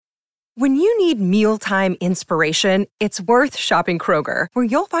When you need mealtime inspiration, it's worth shopping Kroger, where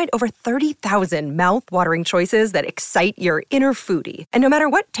you'll find over 30,000 mouth-watering choices that excite your inner foodie. And no matter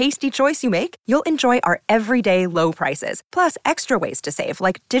what tasty choice you make, you'll enjoy our everyday low prices, plus extra ways to save,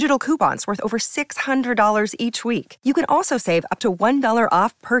 like digital coupons worth over $600 each week. You can also save up to $1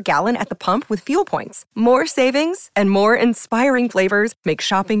 off per gallon at the pump with fuel points. More savings and more inspiring flavors make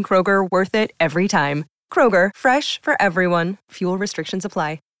shopping Kroger worth it every time. Kroger, fresh for everyone. Fuel restrictions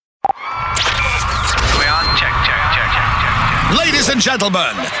apply. We're on. Check. Ladies and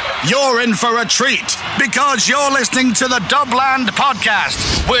gentlemen, you're in for a treat because you're listening to the Dubland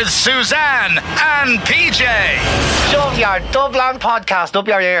Podcast with Suzanne and PJ. Shove your Dubland Podcast up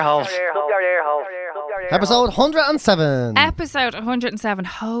your ear holes. Episode 107. Episode 107.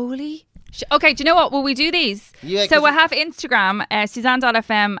 Holy okay, do you know what? Will we do these? Yeah, so we'll have Instagram.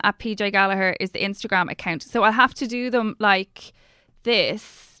 Suzanne.fm at PJ Gallagher is the Instagram account. So I'll have to do them like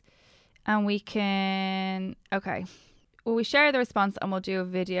this. And we can... Okay. Will we share the response and we'll do a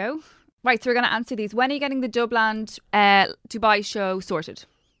video? Right, so we're going to answer these. When are you getting the Dubland Dubai show sorted?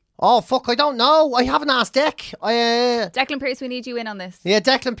 Oh, fuck, I don't know. I haven't asked Dec. Declan Pearce, we need you in on this. Yeah,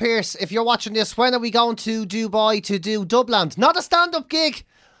 Declan Pearce, if you're watching this, when are we going to Dubai to do Dubland? Not a stand-up gig.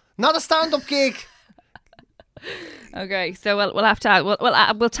 Okay, so we'll have to...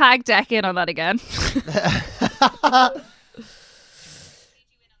 We'll tag Dec in on that again.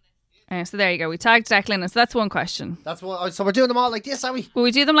 So there you go. We tagged Declan, and so that's one question. That's what. So we're doing them all like this, are we? Will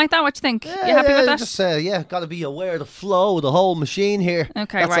we do them like that? What do you think? Yeah, you happy with that? Just got to be aware of the flow of the whole machine here.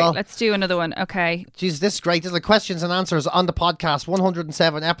 Okay, that's right. all. Let's do another one. Okay. Jeez, this is great. This is the questions and answers on the podcast.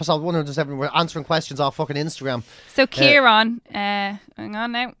 107, episode 107. We're answering questions off fucking Instagram. So Kieran, hang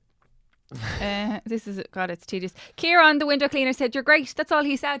on now. This is God, it's tedious. Kieran, the window cleaner, said you're great. That's all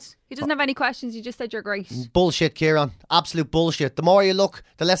he said. He doesn't have any questions. He just said you're great. Bullshit, Kieran. Absolute bullshit. The more you look,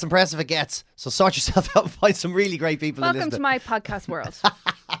 the less impressive it gets. So sort yourself out and find some really great people. Welcome to my podcast world.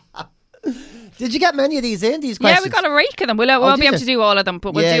 Did you get many of these in? These questions? Yeah, we got a rake of them. We won't be able to do all of them,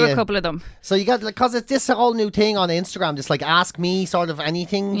 but we'll do a couple of them. So you got, because it's this whole new thing on Instagram, just like ask me sort of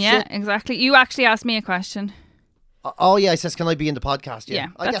anything. Yeah, shit. exactly. You actually asked me a question. Oh yeah, I says, can I be in the podcast? Yeah,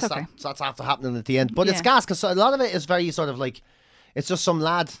 I guess okay. that's after happening at the end. But it's gas because a lot of it is very sort of like, it's just some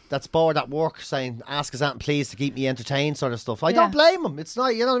lad that's bored at work saying, ask us that please to keep me entertained sort of stuff. I don't blame him. It's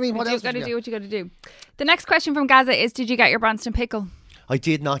not, you know what I mean? What else? You got to do what you got to do. The next question from Gaza is, did you get your Branston pickle? I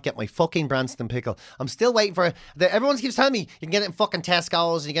did not get my fucking Branston pickle. I'm still waiting for it. Everyone keeps telling me you can get it in fucking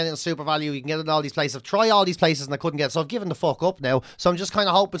Tesco's, you can get it in Super Value, you can get it in all these places. I've tried all these places and I couldn't get it, so I've given the fuck up now. So I'm just kind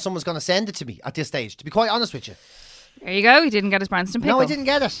of hoping someone's going to send it to me at this stage, to be quite honest with you. There you go. He didn't get his Branston pickle. No, I didn't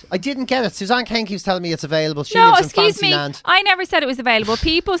get it. Suzanne Kane keeps telling me it's available. She lives in Fancyland. I never said it was available.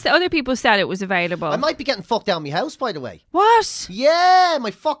 Other people said it was available. I might be getting fucked down my house, by the way. What? Yeah,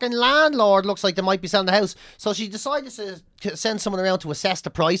 my fucking landlord looks like they might be selling the house. So she decided to send someone around to assess the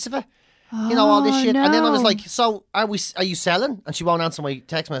price of it. You know, all this shit. No. And then I was like, so are you selling? And she won't answer my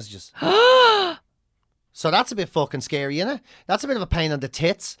text messages. So that's a bit fucking scary, innit? That's a bit of a pain on the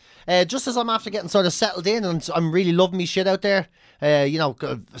tits. Just as I'm after getting sort of settled in and I'm really loving me shit out there, you know,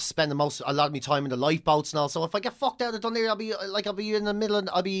 spend a lot of my time in the lifeboats and all. So if I get fucked out of Dunleary, I'll be in a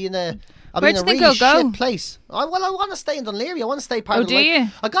really shit place. I want to stay in Dunleary. I want to stay part of the life. You?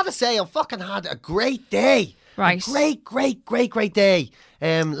 I gotta say, I fucking had a great day. Right. A great day.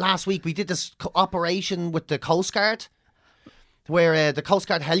 Last week we did this operation with the Coast Guard, where the Coast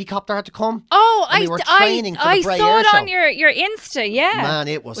Guard helicopter had to come. Oh, I saw it on your Insta, yeah. Man,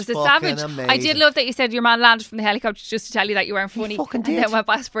 it was fucking savage. amazing. I did love that you said your man landed from the helicopter just to tell you that you weren't funny. He fucking and did. then went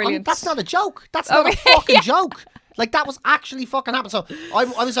back, brilliant. I mean, that's not a joke. That's not a fucking joke. Like, that was actually fucking happening. So I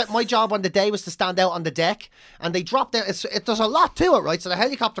was like, my job on the day was to stand out on the deck, and they dropped down. There's a lot to it, right? So the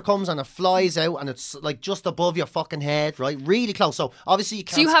helicopter comes and it flies out, and it's like just above your fucking head, right? Really close. So obviously you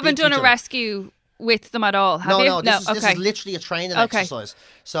can't. So you haven't done a rescue rescue with them at all, have you? No, this is literally a training exercise.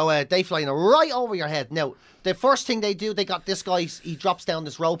 So they fly right over your head. Now, the first thing they do, they got this guy, he drops down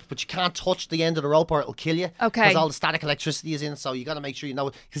this rope, but you can't touch the end of the rope or it'll kill you. Okay. Because all the static electricity is in, so you got to make sure you know,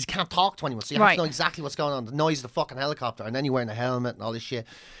 because you can't talk to anyone, so you have to know exactly what's going on, the noise of the fucking helicopter, and then you're wearing a helmet and all this shit.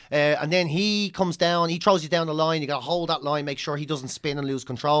 And then he comes down, he throws you down the line, you got to hold that line, make sure he doesn't spin and lose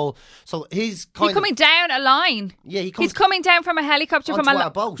control. So he's coming down a line? Yeah, he's coming down from a helicopter from a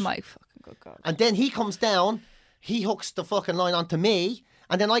boat. My fucking good God. And then he comes down, he hooks the fucking line onto me,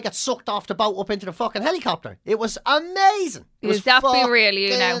 and then I get sucked off the boat up into the fucking helicopter. It was amazing. It was that be real,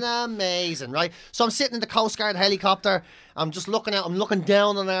 you know? Amazing, right? So I'm sitting in the Coast Guard helicopter. I'm just looking out. I'm looking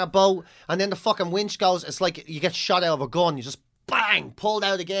down on our boat, and then the fucking winch goes. It's like you get shot out of a gun. You just bang, pulled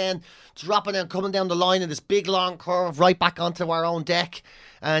out again, dropping down, coming down the line in this big long curve, right back onto our own deck.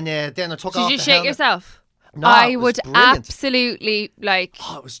 And then I took off Did you the shit helmet. yourself? No, I it was would brilliant. absolutely like.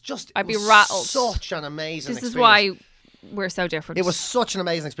 Oh, it was just. I'd be was rattled. Such an amazing. This is experience. why we're so different. It was such an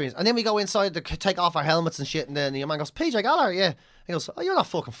amazing experience. And then we go inside to take off our helmets and shit, and then your man goes, PJ Gallagher, yeah. He goes, oh, you're not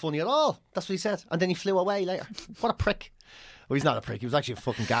fucking funny at all. That's what he said. And then he flew away later. What a prick. Well, he's not a prick. He was actually a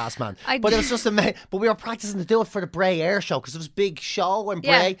fucking gas man. But it was just amazing. But we were practicing to do it for the Bray Air Show because it was a big show in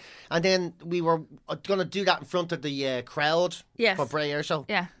Bray. Yeah. And then we were going to do that in front of the crowd for Bray Air Show.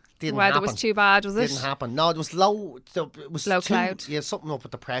 Yeah. Didn't Weather happen. was too bad, was it? Didn't happen. No, it was low. It was Low too, cloud. Yeah, something up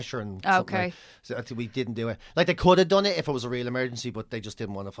with the pressure and. Okay. Like, so I think we didn't do it. Like they could have done it if it was a real emergency, but they just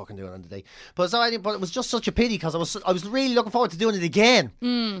didn't want to fucking do it on the day. But but it was just such a pity because I was really looking forward to doing it again.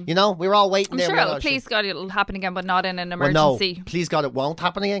 You know, we were all waiting. I'm there. sure we it'll, all- please God, it'll happen again, but not in an Well, no, emergency. please God, it won't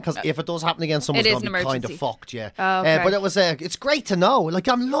happen again because if it does happen again, someone's It is going to an be kind emergency. of fucked. Yeah. Oh, okay. But it was. It's great to know. Like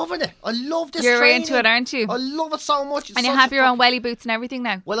I'm loving it. I love this. You're training. into it, aren't you? I love it so much. It's And you such have a your own fucking- welly boots and everything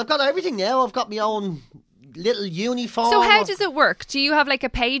now. Well, I've got everything now. I've got my own little uniform. So how does it work? Do you have like a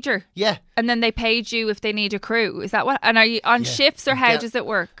pager? Yeah. And then they page you if they need a crew. Is that what? And are you on shifts or how does it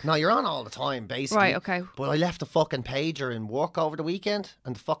work? No, you're on all the time, basically. Right, okay. But I left the fucking pager in work over the weekend,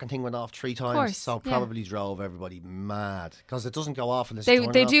 and the fucking thing went off 3 times. course, So yeah. probably drove everybody mad because it doesn't go off unless They you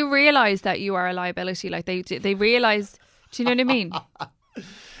turn they it off. do realise that you are a liability. Like they realise. Do you know what I mean?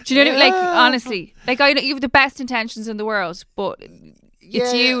 Do you know what I mean? Like honestly, like I know you have the best intentions in the world, but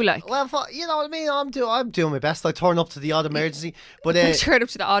it's you. Like Well, you know what I mean. I'm doing my best. I turn up to the odd emergency, but turn up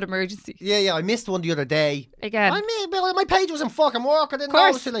to the odd emergency. yeah, I missed one the other day. Again. I mean, but my page was in fucking work. I didn't know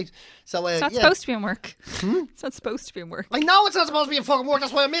it was too late. So It's not yeah. supposed to be in work. It's not supposed to be in work. I know it's not supposed to be in fucking work.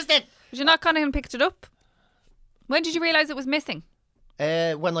 That's why I missed it. Did you not gone in and picked it up? When did you realise it was missing?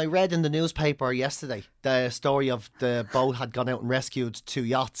 When I read in the newspaper yesterday the story of the boat had gone out and rescued 2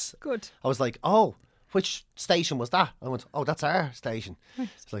 yachts. Good. I was like, oh, which station was that? I went, oh, that's our station.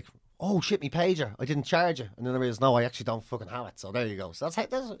 It's like, oh, shit, me pager. I didn't charge it. And then I realised, no, I actually don't fucking have it. So there you go. So that's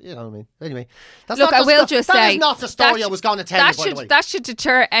you know what I mean. Anyway, that's Look, not I the will just that say is not the story I was going to tell you, by the way. That should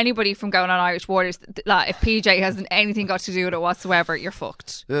deter anybody from going on Irish waters. Like, if PJ hasn't anything got to do with it whatsoever, you're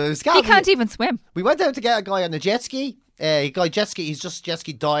fucked. He can't even swim. We went out to get a guy on a jet ski. Jet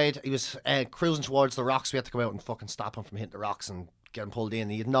ski died. He was cruising towards the rocks. We had to go out and fucking stop him from hitting the rocks and get him pulled in.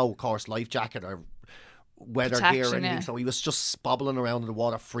 He had no, of course, life jacket or weather gear or Protection, anything, yeah. so he was just bobbling around in the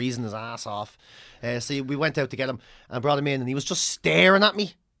water, freezing his ass off. So we went out to get him and brought him in, and he was just staring at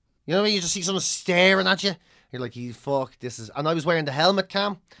me. You know when you just see someone staring at you? You're like, fuck, this is... And I was wearing the helmet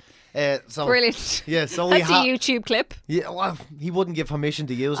cam. So Brilliant. Yeah, so That's a YouTube clip. Yeah, well, he wouldn't give permission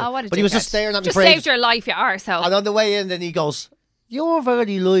to use it. Oh, what a but he was dickhead. just staring at me Just for saved ages. your life, you arsehole. And on the way in, then he goes, "You're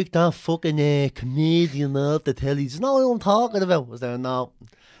very like that fucking comedian off the telly." He says, "No, what I'm talking about." I was there, no.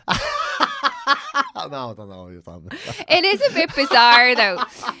 No, I don't know what you're talking about. It is a bit bizarre though.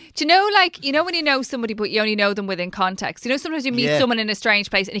 Do you know, like, you know when you know somebody but you only know them within context? You know, sometimes you meet Yeah. someone in a strange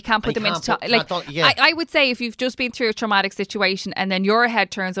place and you can't put You them into can't put- like can't- yeah. I would say if you've just been through a traumatic situation and then your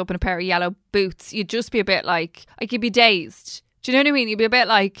head turns up in a pair of yellow boots, you'd just be a bit like you'd be dazed. Do you know what I mean? You'd be a bit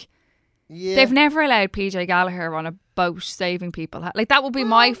like Yeah. they've never allowed PJ Gallagher on a boat saving people. Like that would be Well,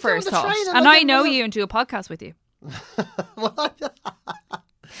 my I'm doing first the thought. training, And I I did know well. you and do a podcast with you.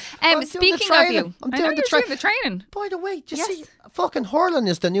 I'm doing the Speaking of training. you, I'm I doing know the you're doing the training. By the way, did you Yes. see fucking hurling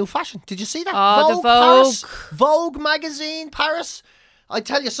is the new fashion? Did you see that? Oh, the Paris, Vogue. Vogue magazine, Paris. I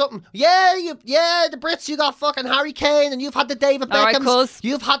tell you something. Yeah, the Brits. You got fucking Harry Kane, and you've had the David All right, Beckhams. cuz.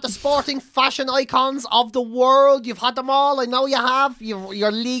 You've had the sporting fashion icons of the world. You've had them all. I know you have.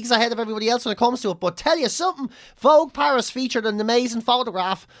 You're leagues ahead of everybody else when it comes to it. But tell you something. Vogue Paris featured an amazing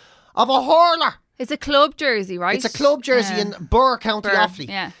photograph of a hurler. It's a club jersey, right? It's a club jersey Yeah. in Burr, County Burr, Offaly.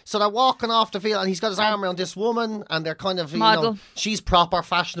 yeah. So they're walking off the field and he's got his arm around this woman and they're kind of, you Model. know, she's proper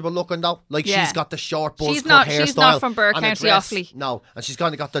fashionable looking though. Like Yeah. she's got the short buzz She's cut not- hairstyle. she's not from Burr, and a County dress. Offaly. No. And she's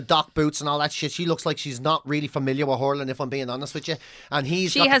kind of got the dock boots and all that shit. She looks like she's not really familiar with hurling, if I'm being honest with you. And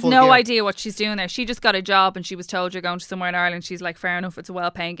he's She got the has full no gear. idea what she's doing there. She just got a job and she was told you're going to somewhere in Ireland. She's like, fair enough, it's a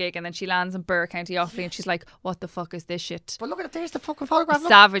well-paying gig. And then she lands in Burr, County Offaly, and she's like, what the fuck is this shit? But look at it, there's the fucking photograph. It's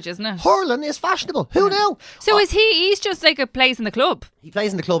Look. savage, isn't it? Hurling is fashionable. Who knew? So is he's just like a place in the club? He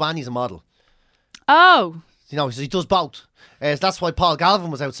plays in the club and he's a model. Oh. You know, so he does both. That's why Paul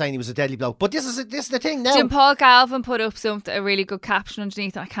Galvin was out saying he was a deadly bloke. But this is the thing now. Did Paul Galvin put up a really good caption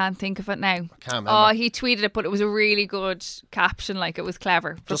underneath? I can't think of it now. Can't remember. Oh, he tweeted it, but it was a really good caption. Like, it was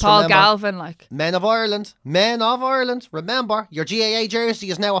clever. For Just Paul remember- Galvin, like. Men of Ireland, remember, your GAA jersey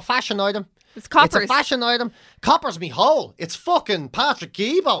is now a fashion item. It's coppers. It's a fashion item. Coppers me hole. It's fucking Patrick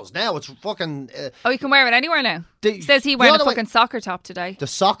Gibo's now. It's fucking... Oh, you can wear it anywhere now. Says he the wearing a other way- fucking soccer top today. The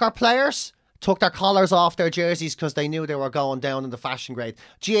soccer players took their collars off their jerseys because they knew they were going down in the fashion grade.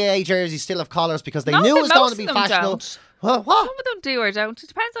 GAA jerseys still have collars because they knew it was going to be fashionable. What? Some of them do or don't. It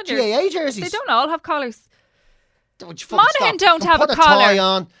depends on your... GAA jerseys? They don't all have collars. Don't you fucking Monaghan stop. don't have Put a tie collar.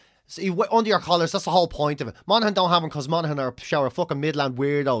 on. See, under your collars, that's the whole point of it. Monaghan don't have them because Monaghan are a shower of fucking Midland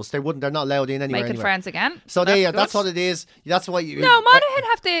weirdos. They're not allowed in anywhere. Making anyway. friends again. So there you go. good. That's what it is. That's why you. No,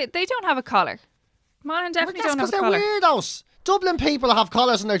 Monaghan they don't have a collar. Monaghan definitely That's don't have because a they're collar. weirdos. Dublin people have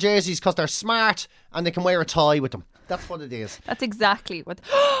collars on their jerseys because they're smart and they can wear a tie with them. That's what it is. That's exactly what...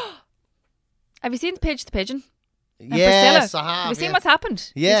 Have you seen the Pigeon? And Yes, Priscilla? I have. Have you seen yeah. what's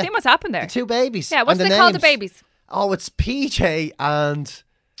happened? Yeah. You've seen what's happened there? The two babies. Yeah, what's and they called the names. babies? Oh, it's PJ and.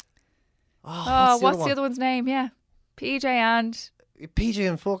 Oh, what's the other one's name? Yeah. PJ and... PJ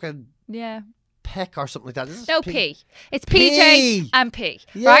and fucking Yeah. Peck or something like that. Is No, this P. It's P. PJ and P.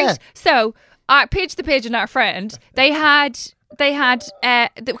 Yeah. Right? So, Pidge the Pigeon, our friend, they had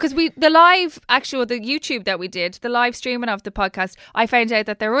because the YouTube that we did, the live streaming of the podcast, I found out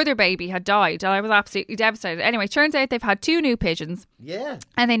that their other baby had died and I was absolutely devastated. Anyway, turns out they've had 2 new pigeons. Yeah.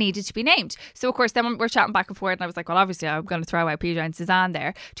 And they needed to be named. So, of course, then we're chatting back and forth and I was like, well, obviously I'm going to throw out PJ and Suzanne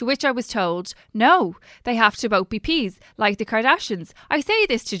there. To which I was told, no, they have to both be P's, like the Kardashians. I say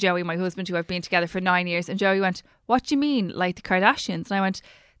this to Joey, my husband, who I've been together for 9 years, and Joey went, what do you mean, like the Kardashians? And I went,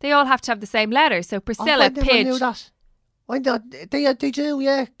 they all have to have the same letter. So Priscilla, I never Pidge... knew that. Why not? They do,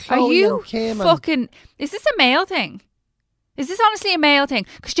 yeah. Are Chloe you and Kim fucking... Is this a male thing? Is this honestly a male thing?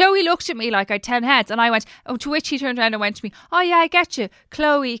 Because Joey looked at me like I'd 10 heads and I went... Oh, to which he turned around and went to me, oh yeah, I get you.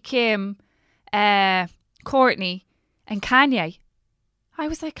 Chloe, Kim, Courtney and Kanye. I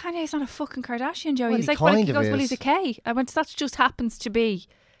was like, Kanye's not a fucking Kardashian, Joey. Well, He's he like, well, he kind of goes, well, he's is. a K. I went, that just happens to be...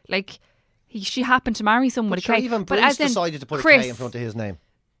 Like, she happened to marry someone with But a K. sure, even but Bruce as in decided to put Chris, a K in front of his name.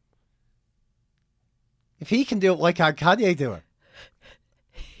 If he can do it, why can't Kanye do it?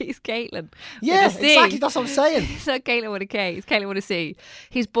 he's Caitlin. Yeah, with a C. exactly. That's what I'm saying. He's not Caitlin with a K. He's Caitlin with a C.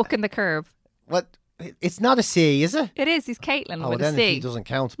 He's booking the curve. What? It's not a C, is it? It is. He's Caitlin Oh, with then a C. he doesn't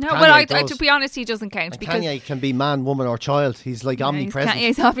count. No, Kanye but I, does. to be honest, he doesn't count And because Kanye can be man, woman, or child. He's like omnipresent.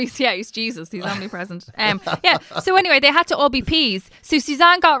 He's Jesus. He's omnipresent. Yeah. So anyway, they had to all be P's. So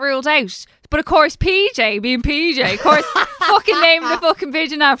Suzanne got ruled out. But of course, PJ being PJ, of course, fucking named the fucking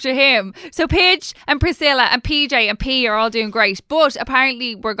pigeon after him. So Pidge and Priscilla and PJ and P are all doing great. But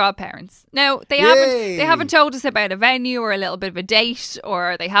apparently we're godparents. Now, they haven't told us about a venue or a little bit of a date,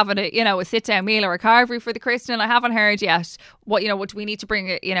 or they haven't a sit down meal or a carvery for the christening. I haven't heard yet. What do we need to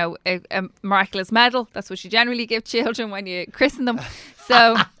bring a miraculous medal? That's what you generally give children when you christen them.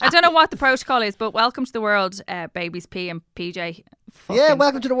 So I don't know what the protocol is, but welcome to the world, babies P and PJ. Yeah,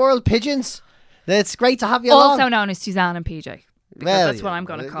 welcome to the world, pigeons. It's great to have you Also along. known as Suzanne and PJ. Because that's what I'm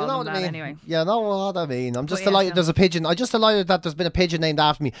going to call them I mean. anyway. Yeah, know what I mean. I'm just But yeah, delighted so- there's a pigeon. I'm just delighted that there's been a pigeon named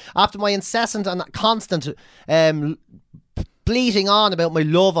after me. After my incessant and constant bleating on about my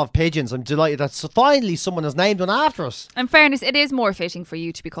love of pigeons, I'm delighted that finally someone has named one after us. In fairness, it is more fitting for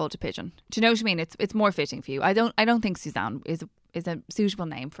you to be called a pigeon. Do you know what I mean? It's more fitting for you. I don't think Suzanne is a suitable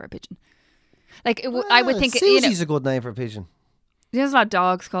name for a pigeon. Like I would think Susie's a good name for a pigeon. There's a lot of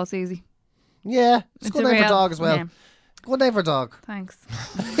dogs called Susie. Yeah, it's a good name for a dog as well. Yeah, Good name for a dog. thanks.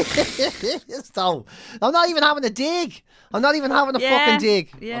 So, I'm not even having a dig. I'm not even having a fucking dig.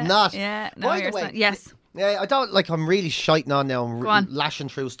 Yeah, I'm not. Yeah. No, By the you're way, not. Yes. Yeah, I don't like. I'm really shiting on now. I'm Go on. lashing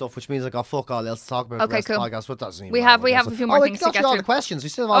through stuff, which means I got fuck all else to talk about. Okay, the rest cool. Of the podcast. What doesn't even We matter have what else. a few more things to got get through all through. the questions. We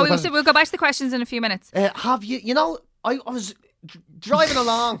still have all Oh, the questions. we'll go back to the questions in a few minutes. Have you? You know, I was driving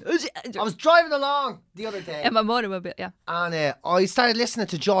along. I was driving along the other day, In my motormobile, yeah. and I started listening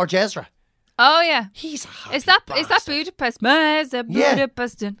to George Ezra. Oh yeah. He's a happy Is that bastard. Budapest? Yeah.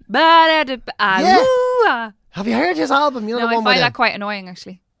 Yeah. Have you heard his album? You know No, the I one find with that quite annoying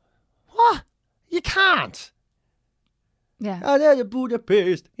actually. what? You can't. Yeah.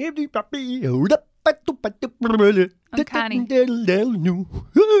 Budapest. Uncanny.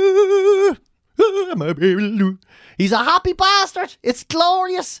 He's a happy bastard. It's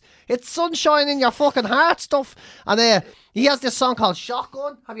glorious. It's sunshine in your fucking heart stuff. And he has this song called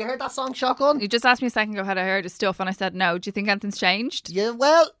Shotgun. Have you heard that song, Shotgun? You just asked me a second ago had I heard his stuff and I said no. Do you think anything's changed? Yeah,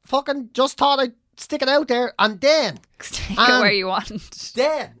 well, fucking just thought I'd stick it out there. And then Take it where you want.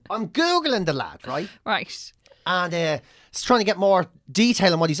 I'm Googling the lad, right? Right. And he's trying to get more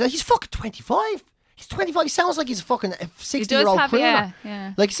detail on what he said. He's fucking 25. He's 25. He sounds like he's a fucking 60-year-old crooner.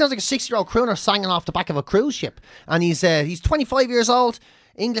 yeah. Like he sounds like a 60-year-old crooner singing off the back of a cruise ship. And he's 25 years old,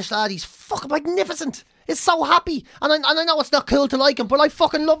 English lad. He's fucking magnificent. is so happy. And I know it's not cool to like him, but I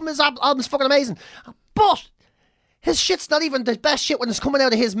fucking love him. His album's fucking amazing. But his shit's not even the best shit when it's coming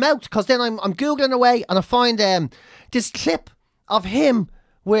out of his mouth, because then I'm Googling away and I find this clip of him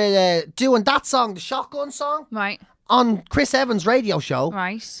with doing that song, the Shotgun song, Right. on Chris Evans' radio show.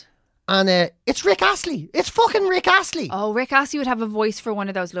 Right. And it's Rick Astley. It's fucking Rick Astley. Oh, Rick Astley would have a voice for one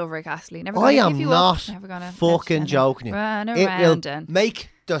of those. Love Rick Astley. Never I gonna am give you not up. Never gonna fucking joking you. Run It around will and... make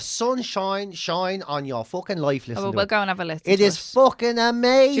the sunshine shine on your fucking life. Listen Oh, well, to we'll it. go and have a listen. It to is fucking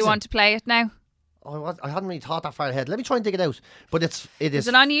amazing. Do you want to play it now? I hadn't really thought that far ahead. Let me try and dig it out. But it is. Is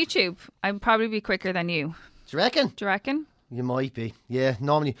it on YouTube? I'd probably be quicker than you. Do you reckon? Do you reckon? You might be. Yeah,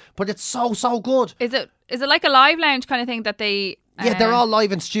 normally. But it's so good. Is it like a live lounge kind of thing that they... Yeah, they're all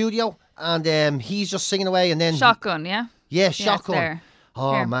live in studio. And he's just singing away. And then... Shotgun, yeah? Yeah, it's Shotgun. there.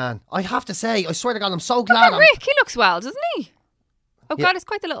 Oh, Here. man. I have to say, I swear to God, I'm so Look glad. at Rick. He looks well, doesn't he? Oh, Yeah. God, it's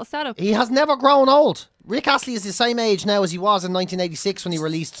quite the little setup. He has never grown old. Rick Astley is the same age now as he was in 1986 when he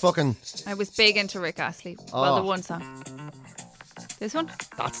released fucking... I was big into Rick Astley. Well, the one song. This one?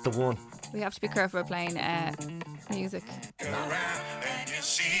 That's the one. We have to be careful about playing music.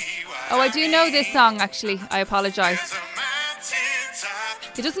 Oh, I do know this song, actually. I apologise.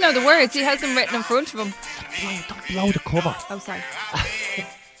 He doesn't know the words. He has them written in front of him. Don't blow the cover. Oh, sorry.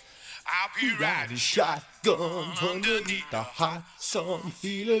 I'll be riding Shotgun underneath the hot sun,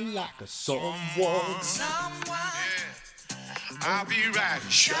 feeling like a someone. I'll be riding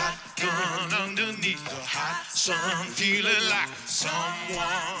shotgun underneath the hot sun, feeling like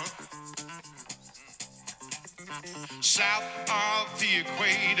someone. South of the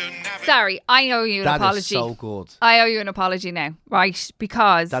equator. Sorry, I owe you an That apology. is so good. I owe you an apology now, right?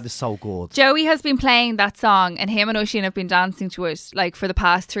 Because That is so good. Joey has been playing that song and him and Oisin have been dancing to it like for the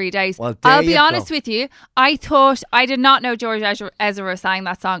past 3 days. Well, there I'll be you honest go. with you, I did not know George Ezra sang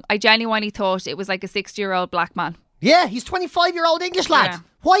that song. I genuinely thought it was like a 60-year-old black man. Yeah, he's 25-year-old English lad. Yeah.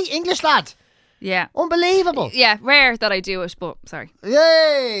 White English lad. Yeah. Unbelievable. Yeah, rare that I do it, but sorry.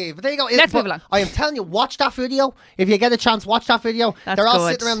 Yay! But there you go. Let's But move along. I am telling you, watch that video. If you get a chance, watch that video. That's They're all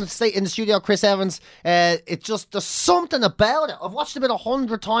good. sitting around in the studio, Chris Evans. It's just, there's something about it. I've watched it about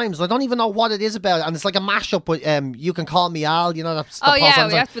 100 times. I don't even know what it is about. And it's like a mashup with You Can Call Me Al. You know, that's the Oh, yeah,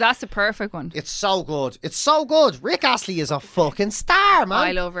 songs on. that's the perfect one. It's so good. It's so good. Rick Astley is a fucking star, man.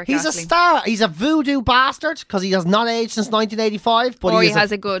 I love Rick He's Astley. a star. He's a voodoo bastard because he has not aged since 1985. But Or he is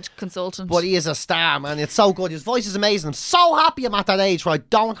has a good consultant. But he is a star, man. It's so good. His voice is amazing. I'm so happy I'm at that age where I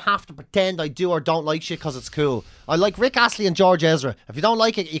don't have to pretend I do or don't like shit because it's cool. I like Rick Astley and George Ezra. If you don't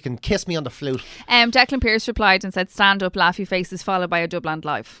like it, you can kiss me on the flute. Declan Pierce replied and said, stand up, laughy faces, followed by a Dublin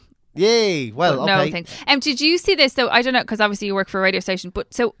Live. Yay. Well, But okay. no thing. Did you see this though? I don't know, because obviously you work for a radio station,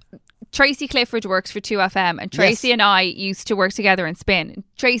 but so Tracy Clifford works for 2FM and Tracy Yes. and I used to work together in Spin.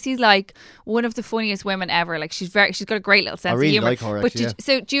 Tracy's like one of the funniest women ever. Like she's got a great little sense I really of humour. like her, But actually,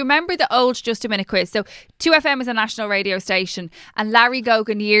 so do you remember the old Just a Minute quiz? So 2FM is a national radio station and Larry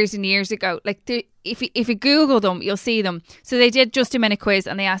Gogan years and years ago, like if you Google them, you'll see them. So they did Just a Minute quiz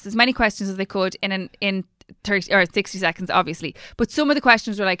and they asked as many questions as they could in 30 or 60 seconds, obviously. But some of the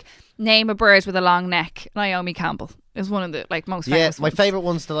questions were like, name a bird with a long neck. Naomi Campbell is one of the most Yeah, famous my ones. favourite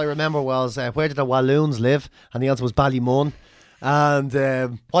ones that I remember was where did the Walloons live? And the answer was Ballymun.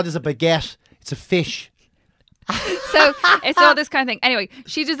 And what is a baguette? It's a fish. So it's all this kind of thing. Anyway,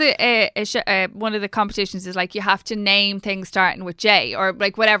 she does one of the competitions is like you have to name things starting with J or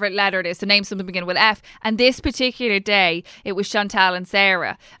like whatever letter it is. So name something beginning with F. And this particular day, it was Chantal and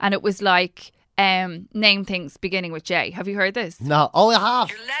Sarah, and it was like name things beginning with J. Have you heard this? No. Oh, I have.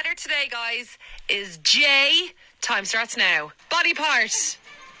 Your letter today, guys, is J. Time starts now. Body part.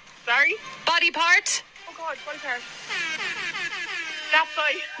 Sorry? Body part. Oh God, body part. That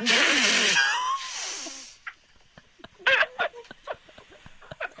side.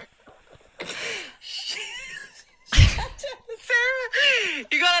 Sarah,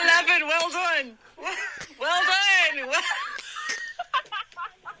 you got 11. Well done. Well done. Well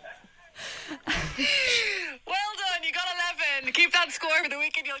done. You got 11. Keep that score for the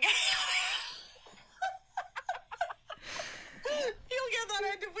weekend. You'll get that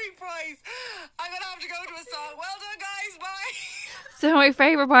end of week prize. I'm gonna have to go to a song. Well done, guys. Bye. So my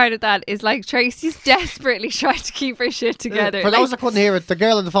favourite part of that is like Tracy's desperately trying to keep her shit together. For Like, those that couldn't hear it, the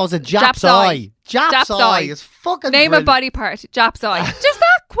girl on the phone said Jap's Jap's eye. eye. Jap's Jap's eye. eye. It's fucking name a brilliant. body part. Jap's eye. Does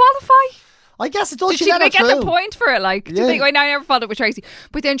that qualify? I guess it does. Did She she let her get the through. point for it? Like, do you Yeah. think? I never followed it with Tracy,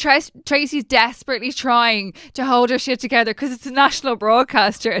 but then Tracy's desperately trying to hold her shit together because it's a national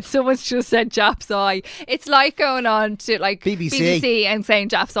broadcaster, and someone's just said Jap's Eye. It's like going on to like BBC. and saying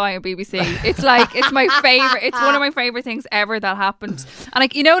Jap's Eye on BBC. It's like it's my favorite. It's one of my favorite things ever that happened. And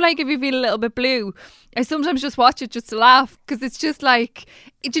like, you know, like if you feel a little bit blue, I sometimes just watch it just to laugh because it's just like,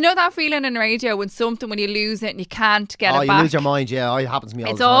 do you know that feeling in radio when you lose it and you can't get it you back? lose your mind, yeah. It happens to me all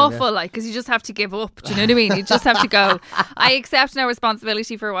It's the time. awful, like, because you just have to give up. Do you know what I mean? You just have to go. I accept no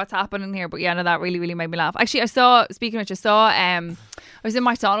responsibility for what's happening here, but yeah, no, that really, really made me laugh. Actually, speaking of which, I was in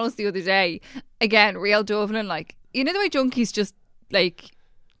McDonald's the other day. Again, real Dublin, like, you know the way junkies just, like,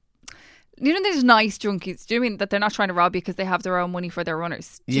 you know, there's nice junkies. Do you know what I mean that they're not trying to rob you because they have their own money for their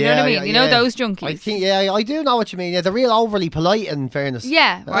runners? Do you know what I mean? You know those junkies. I think, I do know what you mean. Yeah, they're real overly polite. In fairness,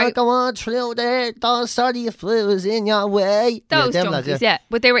 Yeah, right. Go on through there. Don't study if it was in your way. Those them junkies, lads, yeah.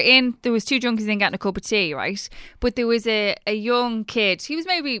 But there was two junkies in getting a cup of tea, right? But there was a young kid. He was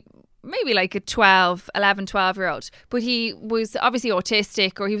maybe like a 11, 12-year-old. But he was obviously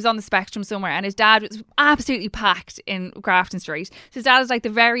autistic, or he was on the spectrum somewhere. And his dad was absolutely packed in Grafton Street. So his dad is like the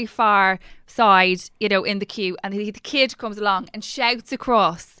very far side, you know, in the queue. And the kid comes along and shouts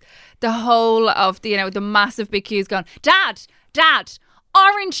across the whole of the, you know, the massive big queues going, Dad,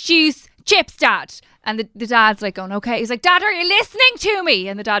 orange juice, chips, Dad. And the dad's like going, okay. He's like, Dad, are you listening to me?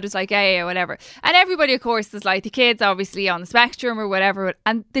 And the dad was like, yeah, whatever. And everybody, of course, is like, the kid's obviously on the spectrum or whatever.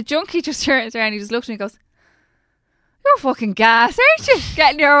 And the junkie just turns around and he just looks at me and goes, you're fucking gas, aren't you?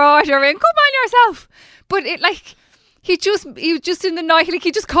 Getting your order in. Come on yourself. But it, like, he was just in the night, like,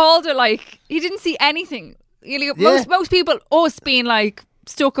 he just called it, like, he didn't see anything. You know, most people, us being like,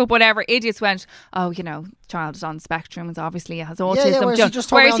 stuck up, whatever, idiots went, oh, you know, child is on the spectrum and obviously has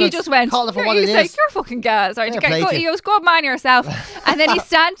autism. whereas he just went, called it for what he's it like, is. you're fucking gas. Right? He goes, go man yourself. And then he's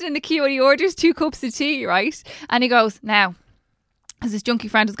standing in the queue and he orders 2 cups of tea, right? And he goes, now, as his junkie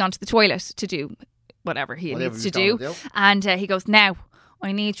friend has gone to the toilet to do whatever he needs to do. And he goes, now,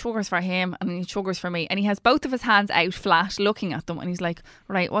 I need sugars for him and I need sugars for me. And he has both of his hands out flat looking at them and he's like,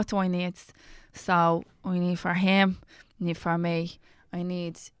 right, what do I need? So I need for him, I need for me, I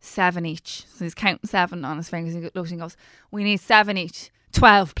need 7 each. So he's counting 7 on his fingers and he looks and goes, we need 7 each.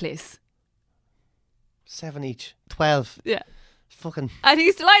 12, please. 7 each. 12. Yeah. Fucking. And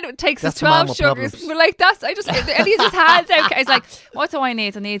he's delighted. Takes his That's a man 12 with sugars. problems. We're like, and he's his hands out. He's like, what do I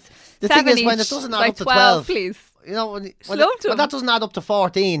need? I need The 7 thing is, each. when it doesn't add like up to 12, please. You know, when Loved him. that doesn't add up to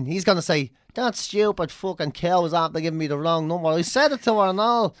 14, he's going to say, that stupid fucking cow was after giving me the wrong number. I said it to her and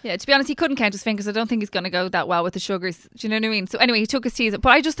all. Yeah, to be honest, he couldn't count his fingers. I don't think he's going to go that well with the sugars. Do you know what I mean? So anyway, he took his teas. But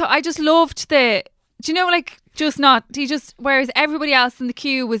I just loved the, do you know, like, whereas everybody else in the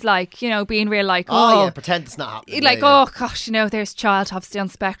queue was like, you know, being real like, Oh, yeah, pretend it's not happening. like, yeah. oh gosh, you know, there's child obviously on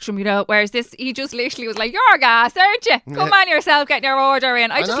spectrum, you know. Whereas this, he just literally was like, you're a gas, aren't you? Come on yourself, getting your order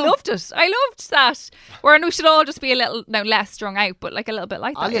in. I just know. loved it. I loved that. Where we should all just be a little, less strung out, but like a little bit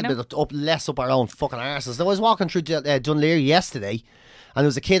like that, A little bit less up our own fucking arses. I was walking through Dunleary yesterday and there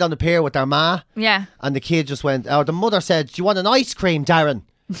was a kid on the pier with their ma. Yeah. And the kid just went, the mother said, do you want an ice cream, Darren?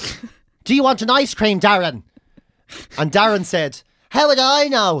 Do you want an ice cream, Darren? And Darren said, how would I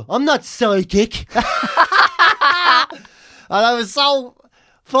know? I'm not psychic. And I was so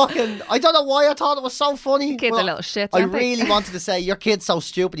fucking, I don't know why I thought it was so funny. Kids are little shits, I aren't they? really wanted to say, your kid's so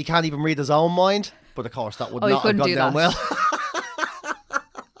stupid he can't even read his own mind. But of course that would Oh, you not have couldn't gone do down that. well.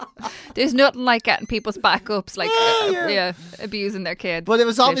 There's nothing like getting people's backups, like abusing their kids. But it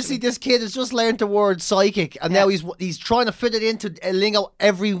was obviously literally. this kid has just learned the word psychic, and now he's trying to fit it into a lingo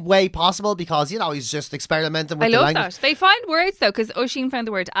every way possible because, you know, he's just experimenting with I the love language. that. They find words though, because Oisin found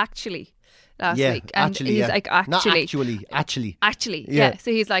the word actually last week. And actually, he's yeah. like, Not actually. actually. Yeah. Yeah.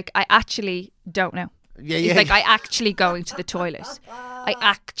 So he's like, I actually don't know. Yeah, He's yeah. like, I actually going to the toilet. I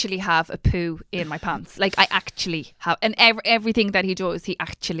actually have a poo in my pants. Like, I actually have, and everything that he does, he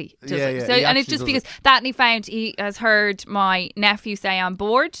actually does Yeah, it. yeah, So, he and it's actually just does because that, and he found he has heard my nephew say, I'm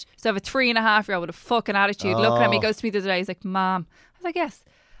bored. So I have a 3.5-year-old with a fucking attitude looking at me. He goes to me the other day. He's like, Mom. I was like, yes,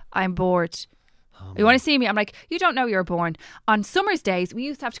 I'm bored. You want to see me? I'm like, you don't know you're born. On summer's days, we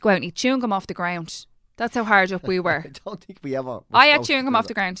used to have to go out and eat chewing gum off the ground. That's how hard up we were. I don't think we ever. I had chewing gum off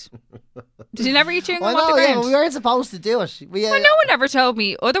the ground. Did you never eat chewing gum I off know, the yeah, ground? but we weren't supposed to do it. Well, no one ever told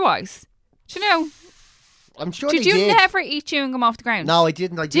me otherwise. Do you know? I'm sure Did they you did. never eat chewing gum off the ground? No, I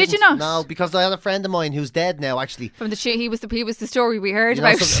didn't. Did you not? No, because I had a friend of mine who's dead now, actually. From the he was the story we heard You know,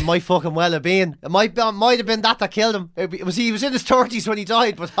 about. so it might fucking well have been. It might have been that killed him. He was in his 30s when he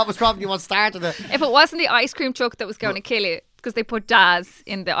died, but that was probably what started it. If it wasn't the ice cream truck that was going to kill you, because they put Daz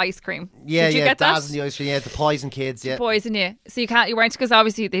in the ice cream. Yeah, Did you get Daz that? in the ice cream. Yeah, the poison kids. Yeah. Poison you. So you weren't, because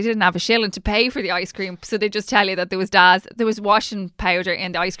obviously they didn't have a shilling to pay for the ice cream. So they just tell you that there was Daz, there was washing powder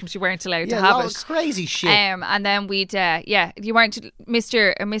in the ice cream. So you weren't allowed to have it. Crazy shit. And then we'd, you weren't,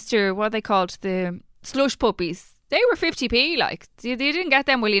 Mr. what are they called? The slush puppies. They were 50p, like. You didn't get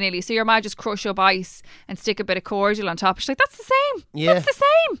them willy-nilly. So your ma just crush up ice and stick a bit of cordial on top. She's like, that's the same. Yeah. That's the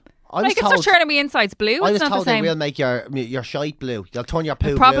same. I It's not turning me insides blue. I It's was not told the they same. will make your shite blue. They'll turn your poo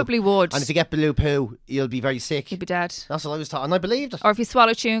blue. Probably would. And if you get blue poo, you'll be very sick. You'd be dead. That's what I was taught, and I believed it. Or if you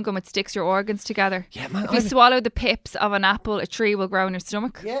swallow chewing gum, it sticks your organs together. Yeah, man. If you swallow the pips of an apple, a tree will grow in your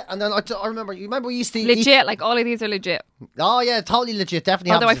stomach. Yeah, and then I remember. You remember we used to Legit, eat. like all of these are legit. Oh yeah, totally legit.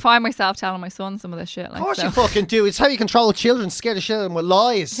 Definitely. Although I happens. find myself telling my son some of this shit. Like, Of course so. you fucking do. It's how you control children, scare the shit out of them with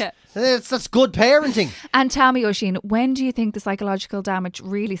lies. Yeah. That's good parenting. And tell me, Oisin, when do you think the psychological damage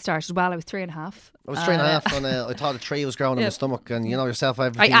really started? Well, I was 3.5. I was 3.5 and I thought a tree was growing in my stomach, and you know yourself,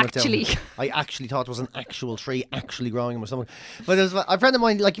 everything I went down. I actually thought it was an actual tree actually growing in my stomach. But there was a friend of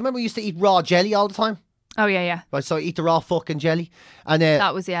mine, like, you remember we used to eat raw jelly all the time? Oh yeah. Right, so I eat the raw fucking jelly, and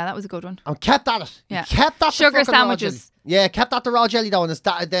That was a good one. I kept at it. Yeah. Kept at Sugar the fucking raw sandwiches. jelly. Yeah, kept at the raw jelly though, and it's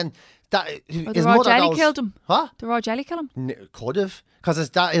that then that Oh, the his raw mother jelly goes, killed him. What? The raw jelly killed him. Could have, because his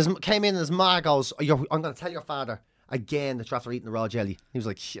dad came in and his ma goes, I'm going to tell your father again that you're after eating the raw jelly. He was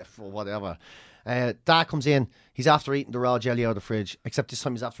like, shit, well, whatever. Dad comes in, he's after eating the raw jelly out of the fridge, except this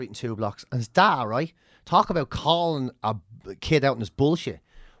time he's after eating 2 blocks. And his dad, right, talk about calling a kid out in his bullshit,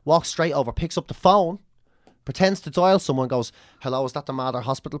 walks straight over, picks up the phone, pretends to dial someone, goes, hello, is that the Mather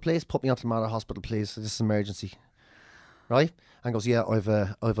Hospital, please? Put me onto the Mather Hospital, please. This is an emergency. Right? And goes, yeah, I've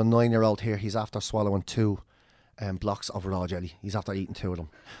a 9-year-old here. He's after swallowing 2 blocks of raw jelly. He's after eating 2 of them.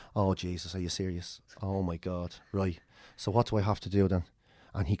 Oh, Jesus, are you serious? Oh, my God. Right. So what do I have to do then?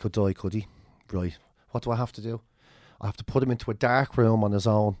 And he could die, could he? Right. What do I have to do? I have to put him into a dark room on his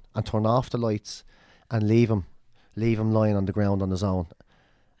own and turn off the lights and leave him lying on the ground on his own.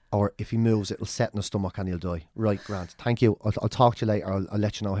 Or if he moves, it'll set in his stomach and he'll die. Right, Grant. Thank you. I'll talk to you later. I'll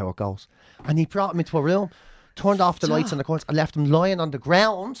let you know how it goes. And he brought him into a room, turned off the lights in the corners and left him lying on the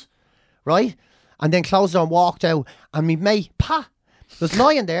ground, right? And then closed it and walked out. And me mate, Pa, was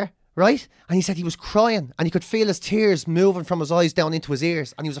lying there, right? And he said he was crying and he could feel his tears moving from his eyes down into his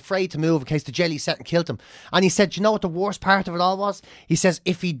ears. And he was afraid to move in case the jelly set and killed him. And he said, you know what the worst part of it all was? He says,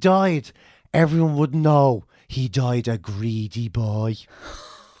 if he died, everyone would know he died a greedy boy.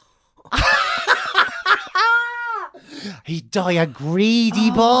 He died a greedy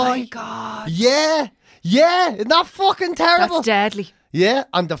boy. Oh my God. Yeah. Isn't that fucking terrible? That's deadly. Yeah,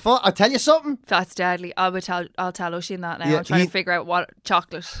 and I'll tell you something. That's deadly. I'll tell Oisin that now. Yeah, I'm trying to figure out what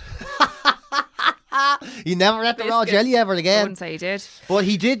chocolate. He never ate the raw Biscuits. jelly ever I again. wouldn't say he did. But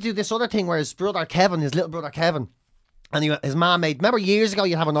he did do this other thing where his little brother Kevin, and his mum made. Remember years ago,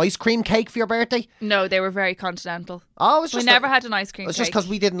 you'd have an ice cream cake for your birthday. No, they were very continental. Oh, it's We just never had an ice cream It's cake. just because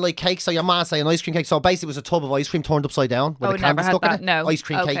we didn't like cake, so your ma say an ice cream cake. So basically, it was a tub of ice cream turned upside down with Oh, a we never candle had stuck that. in it. No. Ice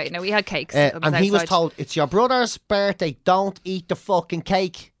cream Okay, cake. no, we had cakes. And he was outside. told, it's your brother's birthday. Don't eat the fucking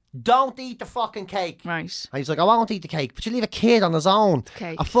cake. Don't eat the fucking cake. Right. And he's like, I won't eat the cake. But you leave a kid on his own.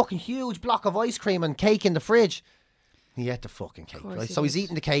 Cake. A fucking huge block of ice cream and cake in the fridge. He ate the fucking cake, course right? he So he's did.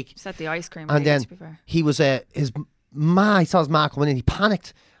 eating the cake. Set the ice cream. And right, then to be fair. he was, he saw his ma coming in. He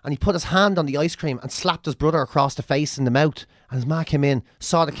panicked and he put his hand on the ice cream and slapped his brother across the face in the mouth. And his ma came in,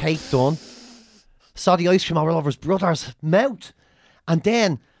 saw the cake done, saw the ice cream all over his brother's mouth, and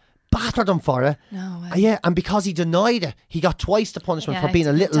then battered him for it. No way. Yeah, and because he denied it, he got twice the punishment Yeah, for being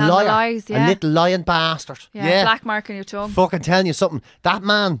a little telling the liar. lies, A yeah. little lying bastard. Yeah, black mark on your tongue. Fucking telling you something.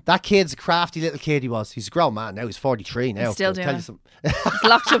 That kid's a crafty little kid he was. He's a grown man now. He's 43 now. He's still I'll doing tell it. you something. It's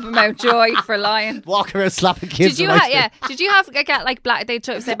locked up in Mount Joy for lying. Walking around slapping kids. Did you with ice have? cream. Yeah. Did you have like black? They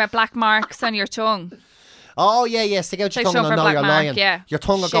say about black marks on your tongue. Oh, yeah. Stick out your They tongue show and for I'll know black you're mark, lying. yeah. Your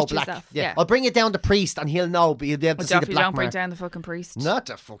tongue will go Shit black. yourself, Yeah. yeah. I'll bring it down the priest and he'll know, but you'll be able to Well, see the Duff, you black don't bring mark. down the fucking priest. Not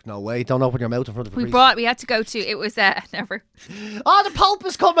the fuck, no way. Don't open your mouth in front of a priest. We had to go to. It was never. Oh, the Pope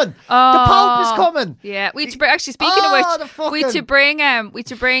is coming. Oh, the Pope is coming. Yeah, we had to bring, actually speaking Oh, of the which, fucking- we had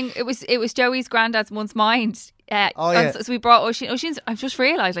to bring it was Joey's granddad's once mind. Oh, yeah. So we brought Oisin. Oisin's. I've just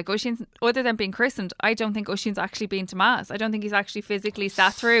realised, like Oisin's, other than being christened, I don't think Oisin's actually been to mass. I don't think he's actually physically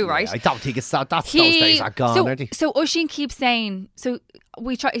sat through. Right? I don't think it's that. Those days are gone, aren't they? So Oisin keeps saying. So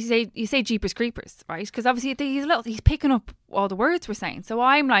we try. You say Jeepers Creepers, right? Because obviously he's picking up all the words we're saying. So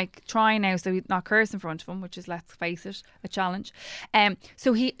I'm like trying now, so he's not curse in front of him, which is, let's face it, a challenge.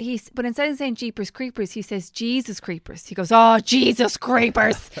 So but instead of saying Jeepers Creepers, he says Jesus Creepers. He goes, oh, Jesus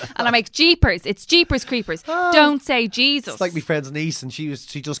Creepers, and I'm like, Jeepers, it's Jeepers Creepers. Don't say Jesus. It's like my friend's niece, and she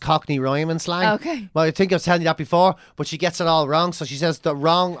does Cockney rhyming slang. Okay. Well, I think I was telling you that before, but she gets it all wrong. So she says a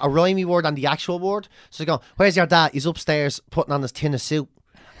rhymey word and the actual word. So you go, where's your dad? He's upstairs putting on his tin of soup.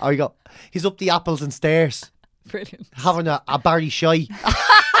 Or you go, he's up the apples and stairs. Brilliant. Having a Barry Shy.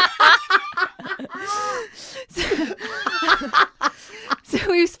 So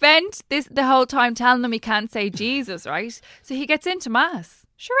we've spent the whole time telling him he can't say Jesus, right? So he gets into mass.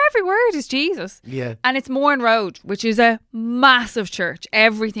 Sure, every word is Jesus. Yeah. And it's Mourne Road, which is a massive church.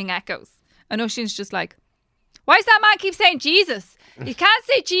 Everything echoes. And Oisín's just like, why does that man keep saying Jesus? You can't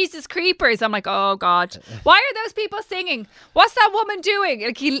say Jesus Creepers. I'm like, oh God. Why are those people singing? What's that woman doing?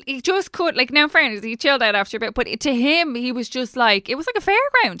 Like he just could, like, now in fairness, he chilled out after a bit, but to him, he was just like, it was like a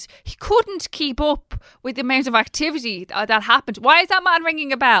fairground. He couldn't keep up with the amount of activity that happened. Why is that man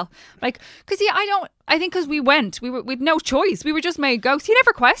ringing a bell? Like, because I think because we'd no choice. We were just made go. He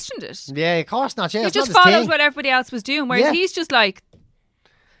never questioned it. Yeah, of course not. Yeah, He it's just not his followed thing. what everybody else was doing, whereas he's just like,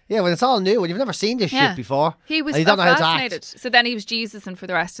 yeah, when it's all new, when you've never seen this shit before. He was and you don't know how to fascinated. act. So then he was Jesusing for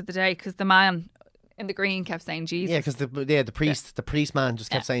the rest of the day because the man in the green kept saying Jesus. Yeah, because the priest man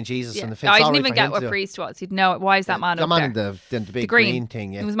just kept saying Jesus, and the No, I didn't even get what priest was. He'd know it. Why is that man the up man there? in the big green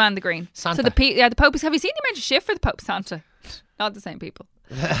thing. Yeah, it was man in the green. Santa. So the Pope is. Have you seen the amount of shit for the Pope? Santa, not the same people.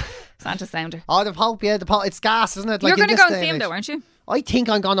 Santa sounder. Oh, the Pope, yeah, the Pope. It's gas, isn't it? You're Like, going to go and see him though, aren't you? I think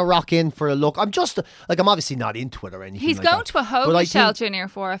I'm going to rock in for a look. I'm just, like, I'm obviously not into it or anything. He's like going that. to a But I homeless think- shelter near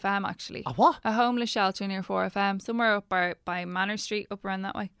 4FM actually. A what? A homeless shelter near 4FM, somewhere up by Manor Street, up around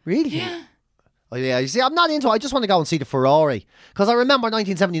that way. Really? Yeah. Oh, yeah, you see, I'm not into it. I just want to go and see the Ferrari. Because I remember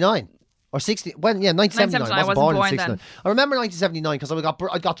 1979. Or 60, 1979. I wasn't born in 69. then. I remember 1979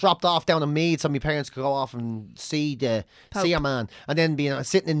 because I got dropped off down in Meath so my parents could go off and see a man. And then being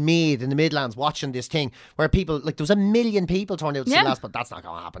sitting in Meath in the Midlands watching this thing where people, like, there was 1 million people turned out to see last, but that's not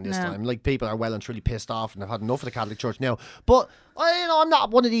going to happen this time. Like, people are well and truly pissed off and have had enough of the Catholic Church now. But I'm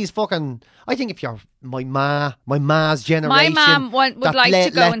not one of these fucking. I think if you're my ma's generation, My mum would like to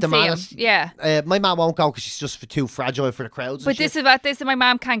go and see him. Yeah. My mum won't go because she's just too fragile for the crowds. But this is about this, and my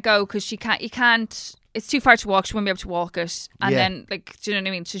mum can't go because she can't. You can't. It's too far to walk. She won't be able to walk it, and then, like, do you know what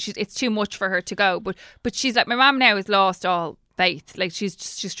I mean? So it's too much for her to go. But she's like, my mum now has lost all faith. Like, she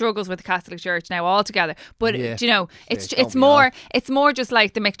struggles with the Catholic Church now altogether. But do you know, it's more just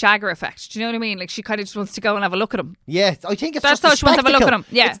like the Mick Jagger effect. Do you know what I mean? Like, she kind of just wants to go and have a look at him. Yeah, I think it's That's just how she wants to have a look at him.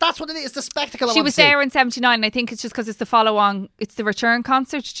 Yeah, that's what it is. The spectacle. She was there in '79. And I think it's just because it's the follow-on. It's the return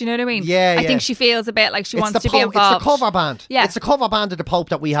concert. Do you know what I mean? Yeah, I think she feels a bit like she wants to be involved. It's the cover band. Yeah, it's the cover band of the Pope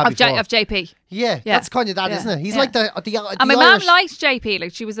that we had before. Of JP. Yeah, that's kind of that, isn't it? He's like the and my mum Irish... liked JP.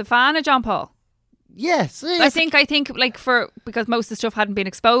 Like, she was a fan of John Paul. Yes, I think like because most of the stuff hadn't been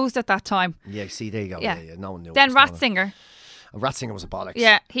exposed at that time. Yeah, see, there you go. Yeah, no one knew. Then Ratzinger. Ratzinger was a bollocks.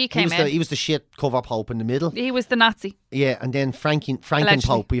 Yeah, he came in. He was the shit cover Pope in the middle. He was the Nazi. Yeah, and then Franken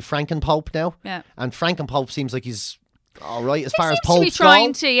Pope. We have Franken Pope now. Yeah, and Franken Pope seems like he's all right as far as Popes go. He's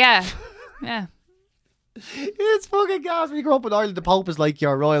trying to, yeah. It's fucking gas. When you grow up in Ireland, the Pope is like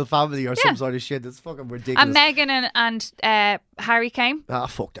your royal family or some sort of shit. It's fucking ridiculous. And Meghan and Harry came.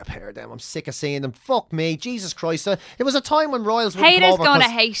 Fuck that pair of them. I'm sick of seeing them. Fuck me. Jesus Christ. There was a time when royals wouldn't Haters come over. gonna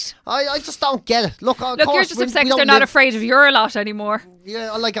hate. I just don't get it. Look, you're just upset because they're not afraid of your lot anymore.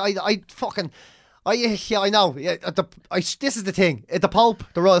 Yeah, like I fucking... I know. Yeah, this is the thing. The Pope,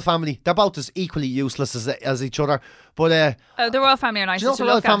 the royal family, they're both as equally useless as each other. But the royal family are nice. Do you know what the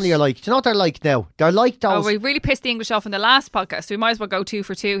royal family are like? Do you know what they're like now? They're like those. Oh, we really pissed the English off in the last podcast, so we might as well go 2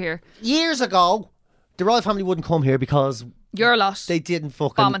 for 2 here. Years ago, the royal family wouldn't come here because your lot. They didn't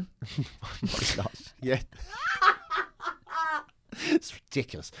fucking bombing. My lot. Yeah. It's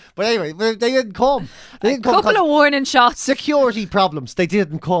ridiculous. But anyway, they didn't come. They didn't come. A couple of warning shots. Security problems. They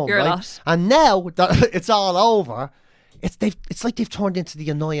didn't come. You're right? a lot. And now that it's all over, it's like they've turned into the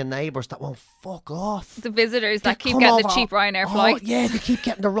annoying neighbours that won't fuck off. The visitors that keep getting the cheap Ryanair flights. Yeah, they keep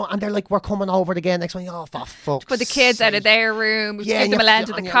getting the run, and they're like, we're coming over again next week. Oh, for fuck's Put the kids out of their room. We take them and land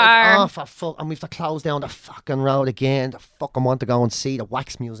to the you're car. Like, oh, for fuck. And we have to close down the fucking road again. The fucking want to go and see the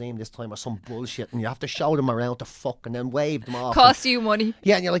wax museum this time or some bullshit, and you have to show them around the fuck and then wave them off. Cost you money.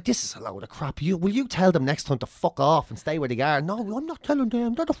 Yeah, and you're like, this is a load of crap. Will you tell them next time to fuck off and stay where they are? No, I'm not telling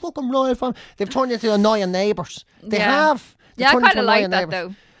them. They're the fucking royal family. They've turned into annoying neighbours. They have. Yeah, I kind of like that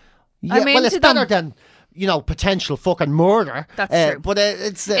though. Yeah, well, it's better than, potential fucking murder. That's true. But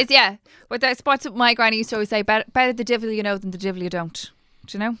it's yeah. But that's what my granny used to always say: better the devil you know than the devil you don't.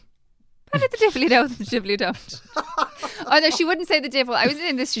 do you know? How did the devil you know, the devil you don't? Oh no, she wouldn't say the devil. I was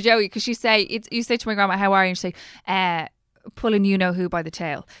in this to Joey because you say to my grandma, how are you? And she'd say, pulling you know who by the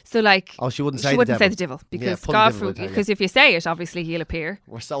tail. So like, Oh, she wouldn't say the devil because pull the God, devil by the tail, because if you say it, obviously he'll appear.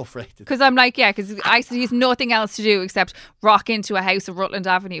 We're so afraid. Because I'm like, yeah, because I he's nothing else to do except rock into a house of Rutland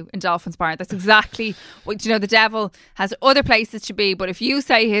Avenue in Dolphins Barn. That's exactly what, you know, the devil has other places to be, but if you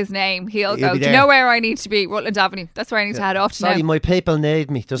say his name, he'll go, do you know where I need to be? Rutland Avenue. That's where I need to head off to Sorry, now. my people need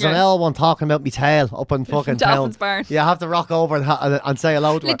me. There's an L1 talking about me tail up in fucking Dolphins town. Barn. You have to rock over and say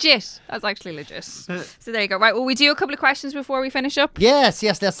hello to her. Legit. That's actually legit. So there you go. Right, will we do a couple of questions before we finish up? Yes,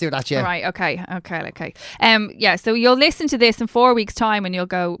 let's do that, yeah. Right, okay. Yeah, so you'll listen to this in 4 weeks' time and you'll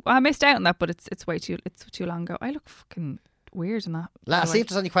go, I missed out on that, but it's too long ago. I look fucking weird in that. Let's see if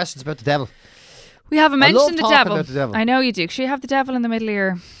there's any questions about the devil. We haven't I love mentioned the talking devil. about the devil. I know you do. 'Cause you have the devil in the middle of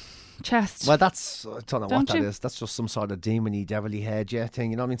your chest. Well, that's, I don't know Don't what that you? is. That's just some sort of demony, devilly head, yeah,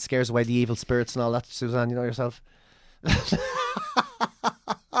 thing. You know what I mean? Scares away the evil spirits and all that, Suzanne, you know yourself.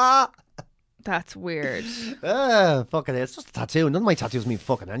 That's weird. Fucking hell. It's just a tattoo. None of my tattoos mean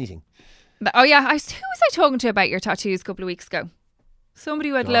fucking anything. Oh yeah, who was I talking to about your tattoos a couple of weeks ago? Somebody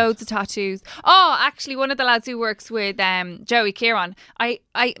who had loads of tattoos. Oh, actually, one of the lads who works with Joey Kieran.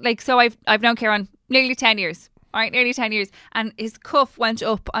 I've known Kieran nearly 10 years. All right, nearly 10 years, and his cuff went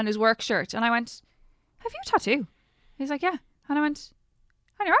up on his work shirt, and I went, "Have you a tattoo?" He's like, "Yeah," and I went,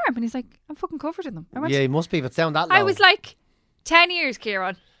 "On your arm?" And he's like, "I'm fucking covered in them." I went, Yeah, it must be if it's down that low. I was like, 10 years,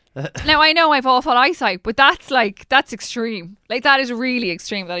 Kieran. Now I know I've awful eyesight, but that's extreme. Like that is really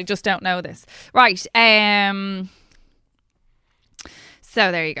extreme that I just don't know this. Right.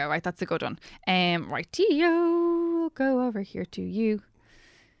 So there you go. Right, that's a good one. Rightio, go over here to you.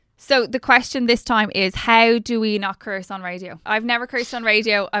 So the question this time is, how do we not curse on radio? I've never cursed on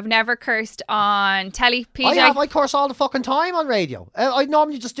radio. I've never cursed on telly, PJ. I curse all the fucking time on radio. I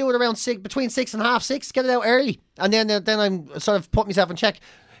normally just do it around between 6 and half 6, get it out early, and then I'm sort of put myself in check.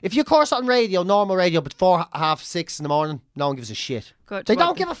 If you curse on radio, normal radio, before half 6 in the morning, no one gives a shit. Good. They Well,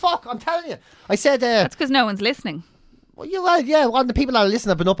 don't give a fuck. I'm telling you. I said. That's because no one's listening. Well, the people that are listening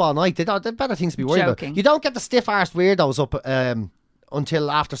have been up all night. They've better things to be worried Joking. about. You don't get the stiff-arsed weirdos up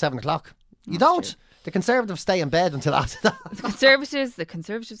until after 7 o'clock. You don't. true. The Conservatives stay in bed until after that. The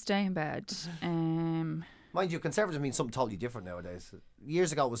Conservatives stay in bed. Mind you, Conservatives mean something totally different nowadays.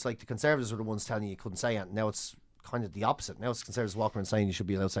 Years ago, it was like the Conservatives were the ones telling you couldn't say anything. Now it's kind of the opposite. Now it's Conservatives walking around saying you should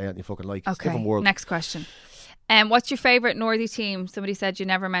be allowed to say anything you fucking like. It's a Okay, different world. next question. What's your favourite Northie team? Somebody said you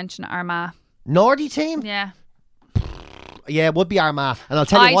never mention Armagh. Nordy team? Yeah. Yeah, it would be Armagh. And I'll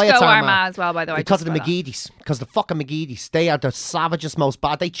tell you why I'd it's go Armagh. Armagh as well, by the way. Because of just the for that. McGeadies. Because the fucking McGeadies. They are the savagest, most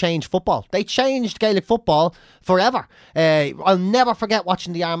bad. They changed football. They changed Gaelic football forever. I'll never forget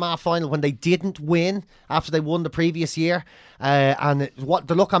watching the Armagh final when they didn't win after they won the previous year. What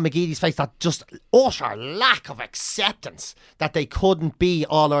the look on McGeady's face, that just utter lack of acceptance that they couldn't be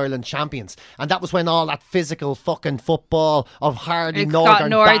All-Ireland champions. And that was when all that physical fucking football of hardy It got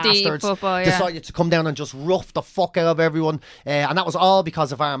northern Northie bastards football, yeah. decided to come down and just rough the fuck out of everyone. And that was all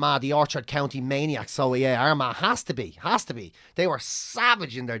because of Armagh, the Orchard County maniacs. So yeah, Armagh has to be. They were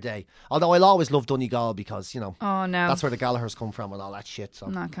savage in their day. Although I'll always love Donegal because, you know, Oh, no. that's where the Gallaghers come from and all that shit. So.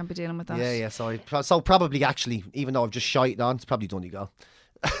 No, I can't be dealing with that. Yeah. So probably actually, even though I've just shited on, it's probably Donegal.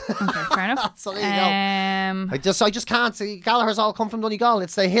 Okay, fair enough. So there you go. I just can't see. Gallaghers all come from Donegal.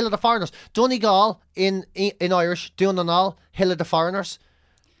 It's the Hill of the Foreigners. Donegal in Irish, Donegal, Hill of the Foreigners.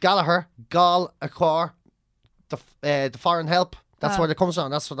 Gallagher, Gal, Acquar, the foreign help. That's where it comes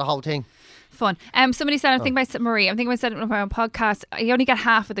from. That's for the whole thing. Fun. Somebody said, I'm thinking about setting up my own podcast. You only get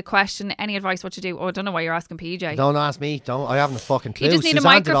half of the question. Any advice what to do? Oh, I don't know why you're asking PJ. Don't ask me. I haven't a fucking clue. You just need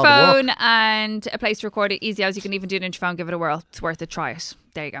Suzanne a did all the work. microphone and a place to record it. Easy as you can even do it in your phone. Give it a whirl. It's worth it. Try it.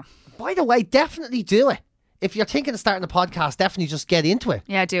 There you go. By the way, definitely do it. If you're thinking of starting a podcast, definitely just get into it.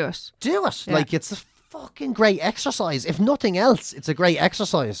 Yeah, do it. Do it. Yeah. Like, it's a fucking great exercise. If nothing else, it's a great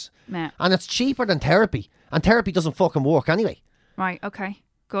exercise. Yeah. And it's cheaper than therapy. And therapy doesn't fucking work anyway. Right. Okay.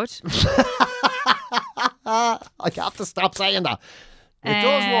 Good. I have to stop saying that. It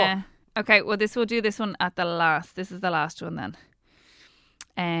does work. Okay. Well, we'll do this one at the last. This is the last one then.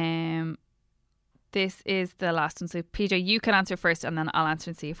 This is the last one. So, PJ, you can answer first and then I'll answer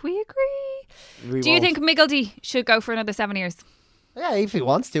and see if we agree. Do you think Miggledy should go for another 7 years? Yeah, if he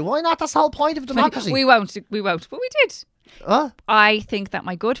wants to. Why not? That's the whole point of democracy. We won't. But we did. Huh? I think that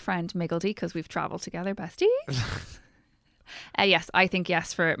my good friend Miggledy, because we've travelled together, besties. Yes, I think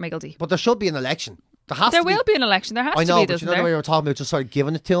yes for Miggledy. But there should be an election. There will be an election. There has I to know, be, but doesn't you know the there? way we were talking about just sort of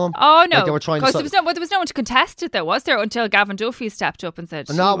giving it to him. Oh no! Like they were trying to. Because there was no one to contest it, though, was there? Until Gavin Duffy stepped up and said.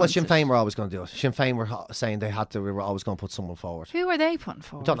 No, well, Sinn Féin were always going to do it. Sinn Féin were saying we were always going to put someone forward. Who are they putting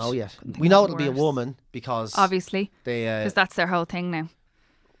forward? Don't know yet. We know it'll be a woman because obviously because that's their whole thing now.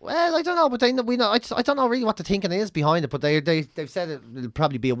 Well, I don't know, but we know. I don't know really what the thinking is behind it, but they've said it'll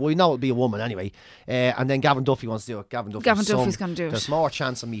probably be we know it'll be a woman anyway. And then Gavin Duffy wants to do it. Gavin Duffy's going to do it. There's more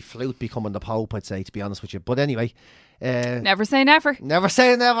chance of me flute becoming the Pope, I'd say, to be honest with you. But anyway, never say never. Never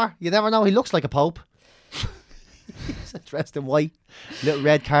say never. You never know. He looks like a Pope. He's dressed in white, little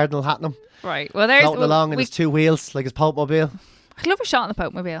red cardinal hat on him. Right. Well, there's floating along in his 2 wheels like his Pope mobile. I'd love a shot in the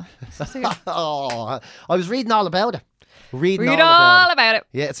Pope mobile. Oh, I was reading all about it. Read all about it.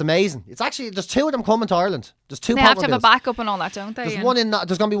 Yeah, it's amazing. It's actually there's 2 of them coming to Ireland. There's 2. They have to have a backup and all that, don't they? There's one in.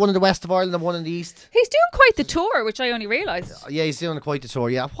 There's going to be one in the west of Ireland and one in the east. He's doing quite the tour, which I only realised. Yeah, he's doing quite the tour.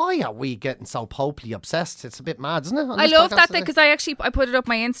 Yeah, why are we getting so popely obsessed? It's a bit mad, isn't it? I love that because I put it up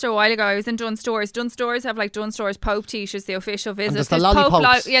my Insta a while ago. I was in Dunnes Stores. Dunnes Stores have like Dunnes Stores Pope t-shirts, the official visit. And there's the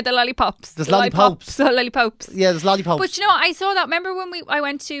lollipops. The lollipops. There's lollipops. Lollipops. Yeah, there's lollipops. But you know, I saw that. Remember when I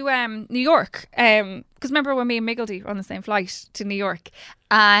went to New York? Because remember when me and Miggledy were on the same flight to New York,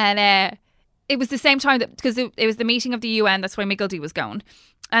 and it was the same time because it was the meeting of the UN. That's why Miggledy was going.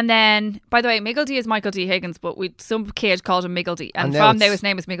 And then, by the way, Miggledy is Michael D. Higgins, but some kid called him Miggledy, and from now his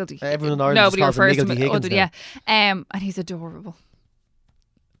name is Miggledy. Everyone in Ireland nobody calls refers him to Miggledy him. Higgins. Yeah, and he's adorable.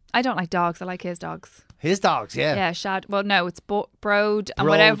 I don't like dogs. I like his dogs. His dogs, yeah. Yeah, Shad. Well, no, it's Broad and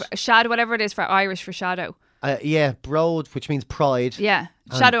whatever Shad, whatever it is for Irish for shadow. Yeah, Broad, which means pride. Yeah,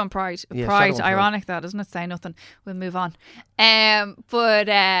 Shadow and Pride. Yeah, Pride, Shadow and ironic that, isn't it? Say nothing. We'll move on. Yeah,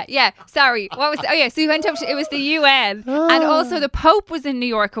 sorry. What was? Oh yeah, so we went up to, it was the UN, and also the Pope was in New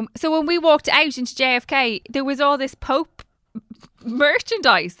York. So when we walked out into JFK, there was all this Pope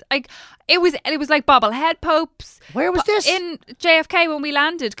merchandise. Like it was like bobblehead popes. Where was this? In JFK when we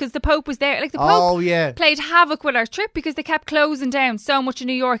landed, because the Pope was there. Like the Pope played havoc with our trip because they kept closing down so much in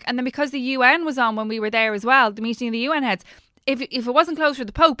New York, and then because the UN was on when we were there as well, the meeting of the UN heads. If it wasn't closed for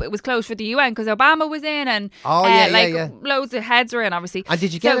the Pope, it was closed for the UN because Obama was in and loads of heads were in, obviously. And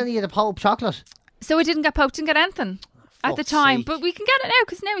did you get any of the Pope chocolate? So we didn't get Pope, didn't get anything at the time, but we can get it now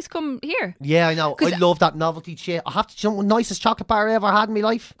because now he's come here. Yeah, I know. I love that novelty shit. I have to. You know, the nicest chocolate bar I ever had in my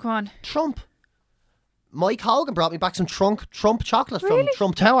life. Go on. Trump. Mike Hogan brought me back some Trump chocolate from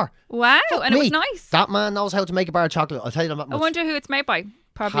Trump Tower. Wow, Fuck and me. it was nice. That man knows how to make a bar of chocolate. I'll tell you that much. I wonder who it's made by.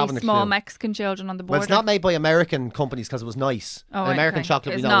 Probably small Mexican children on the border. Well, it's not made by American companies because it was nice. American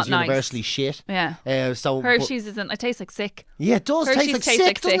chocolate we know is universally shit. Yeah. So Hershey's isn't. It tastes like sick. Yeah, it does. Hershey's taste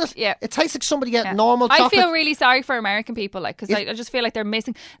like sick, doesn't it? Yeah. It tastes like somebody getting normal chocolate. I feel really sorry for American people, like, because I just feel like they're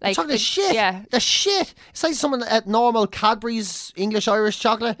missing. Like chocolate is shit. Yeah, the shit. It's like someone at normal Cadbury's English Irish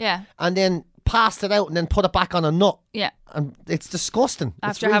chocolate. Yeah. And then passed it out and then put it back on a nut. Yeah. And it's disgusting.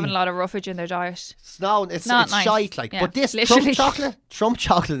 After having a lot of roughage in their diet. It's nice. Shite, like. Yeah, but this literally. Trump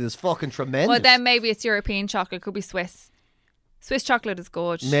chocolate is fucking tremendous. Well, then maybe it's European chocolate. It could be Swiss. Swiss chocolate is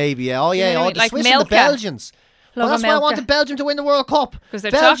good. Maybe, yeah. Oh, yeah. You know, the like Swiss Milka. and the Belgians. Love that's why I wanted Belgium to win the World Cup. Because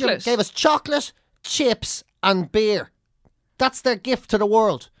they're Belgium chocolate. gave us chocolate, chips and beer. That's their gift to the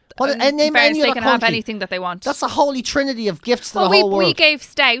world. Name any they other can have country. anything that they want. That's the holy trinity of gifts to the whole world. We gave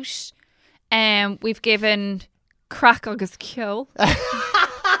stout. We've given crack agus kill.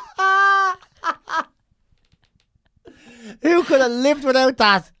 Who could have lived without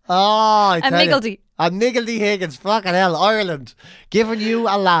that? Oh, and Miggledy. And Miggledy Higgins, fucking hell, Ireland, giving you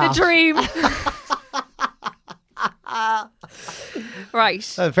a laugh. The dream.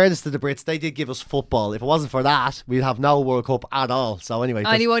 Right. In fairness to the Brits, they did give us football. If it wasn't for that, we'd have no World Cup at all. So anyway.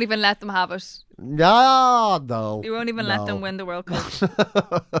 And you won't even let them have it. No. You won't even let them win the World Cup.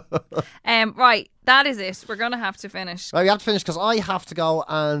 Right, that is it. We're going to have to finish. Right, we have to finish because I have to go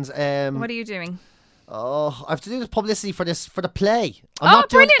and... what are you doing? Oh, I have to do the publicity for the play. I'm not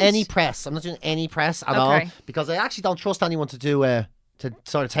doing any press. I'm not doing any press at all because I actually don't trust anyone to do... to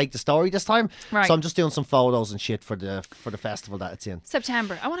sort of take the story this time. Right. So I'm just doing some photos and shit for the festival that it's in.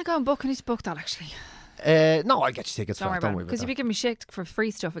 September. I want to go and book. I need to book that actually. No, I get you tickets for that. Don't worry about that. Because you'll be giving me shit for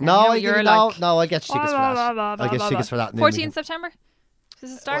free stuff again. No, I get you tickets for that. I get tickets for that. 14th September?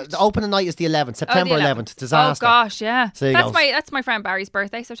 Does it start? The opening night is the 11th. September 11th. Disaster. Oh gosh, yeah. So that's my friend Barry's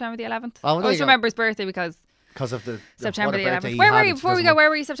birthday, September the 11th. Oh, I always remember his birthday because of the September the 11th. Where were you before we go? Where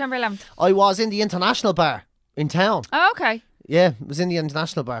were you September 11th? I was in the International Bar in town. Oh, okay. Yeah, it was in the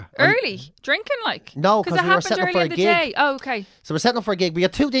international bar. And- Early drinking, like No, because 'cause it we were happened setting up early for in a the gig. day. Oh, okay. So we're setting up for a gig. We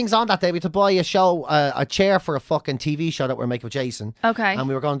had two things on that day. We had to buy a show, a chair for a fucking TV show that we're making with Jason. Okay. And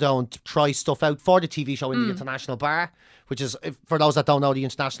we were going down to try stuff out for the TV show in the International Bar, which is, for those that don't know, the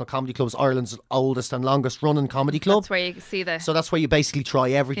International Comedy Club is Ireland's oldest and longest running comedy club. That's where you see the. So that's where you basically try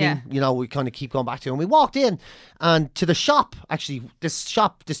everything. Yeah. You know, we kind of keep going back to. And we walked in and to the shop, actually, this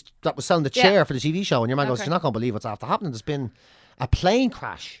shop that was selling the chair Yeah. for the TV show. And your man goes, Okay. "You're not going to believe what's after happening. There's been a plane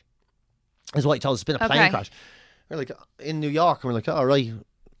crash." Is what he told us. It's been a plane Okay. crash. We're like, in New York. And we're like, all right.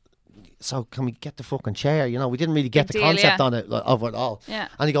 So can we get the fucking chair? You know, we didn't really get Big the deal, concept yeah. on it, of it all. Yeah.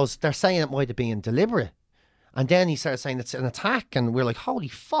 And he goes, they're saying it might have been deliberate. And then he started saying it's an attack, and we're like, holy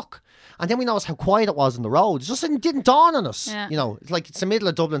fuck. And then we noticed how quiet it was on the road. It just didn't dawn on us. Yeah. You know, it's like it's the middle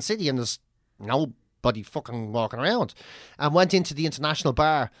of Dublin City and there's nobody fucking walking around. And went into the International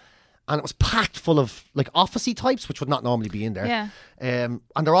Bar, and it was packed full of like officey types, which would not normally be in there. Yeah. And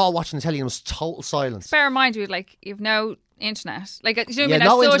they're all watching the telly, and it was total silence. Bear in mind, you've no internet. Like, you know what I Yeah, mean?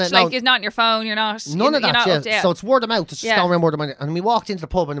 no As such, internet, no. like, it's not on your phone. You're not. None of you're that, not yeah. up to- So it's word of mouth. It's just Yeah. going around word of mouth. And we walked into the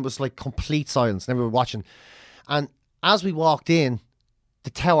pub, and it was like complete silence, and everyone watching. And as we walked in, the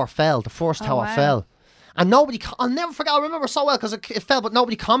tower fell. The first tower wow. fell. And nobody, I'll never forget, I remember so well because it fell, but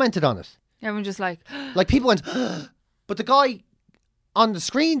nobody commented on it. Everyone just like, Like people went, but the guy on the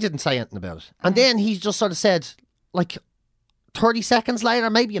screen didn't say anything about it. And then he just sort of said, like 30 seconds later,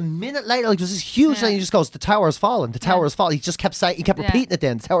 maybe a minute later, like there was this huge Yeah. thing. He just goes, the tower has fallen. The tower has fallen. He just kept saying, he kept Yeah. repeating it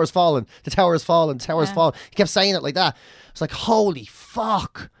then. The tower has fallen. The tower has fallen. The tower has Yeah. fallen. He kept saying it like that. It's like, holy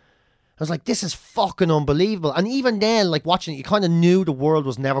fuck. I was like, this is fucking unbelievable. And even then, like watching it, you kind of knew the world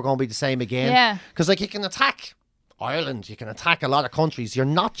was never going to be the same again. Yeah. Because like you can attack Ireland, you can attack a lot of countries. You're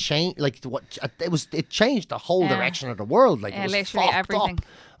not changed. Like what it changed the whole Yeah. direction of the world. Like Yeah, it was literally fucked everything. up.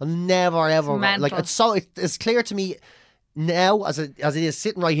 I'll never ever It's like mental. it's clear to me now as it is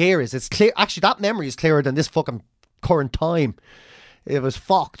sitting right here. It's clear. Actually, that memory is clearer than this fucking current time. It was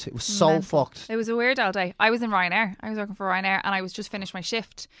fucked. It was so Mental. fucked. It was a weird all day. I was in Ryanair. I was working for Ryanair, and I was just finished my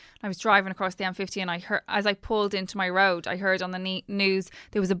shift. I was driving across the M50, and I heard, as I pulled into my road, I heard on the news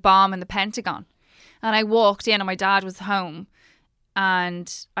there was a bomb in the Pentagon. And I walked in, and my dad was home,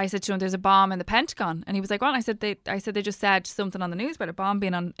 and I said to him, "There's a bomb in the Pentagon," and he was like, "What?" And I said they just said something on the news about a bomb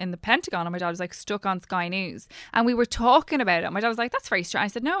being in the Pentagon, and my dad was like stuck on Sky News, and we were talking about it. My dad was like, "That's very strange." I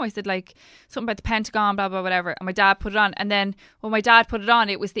said, "No," I said like something about the Pentagon, blah blah whatever, and my dad put it on, and then when my dad put it on,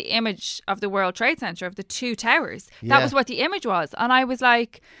 it was the image of the World Trade Center of the two towers. Yeah. That was what the image was, and I was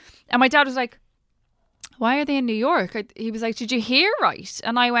like, and my dad was like, "Why are they in New York?" He was like, "Did you hear right?"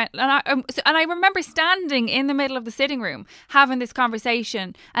 And I went, and I remember standing in the middle of the sitting room having this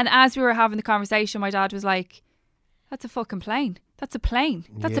conversation. And as we were having the conversation, my dad was like, "That's a fucking plane. That's a plane.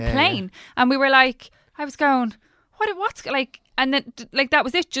 That's Yeah. a plane." And we were like, I was going, what's like, and then like that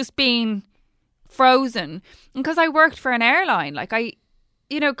was it, just being frozen. And because I worked for an airline, like I,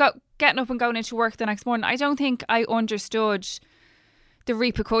 getting up and going into work the next morning, I don't think I understood the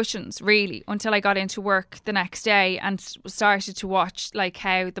repercussions really until I got into work the next day and started to watch like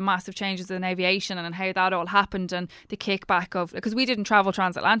how the massive changes in aviation and how that all happened, and the kickback of, because we didn't travel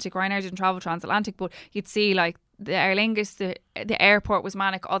transatlantic, Ryanair didn't travel transatlantic, but you'd see like the Aer Lingus, the airport was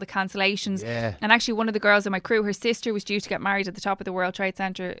manic, all the cancellations. Yeah. And actually one of the girls in my crew, her sister was due to get married at the top of the World Trade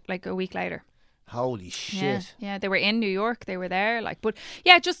Center like a week later. Holy shit. Yeah, they were in New York, they were there, like, but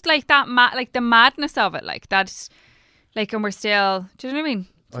yeah, just like that, like the madness of it, like that. Like, and we're still, do you know what I mean?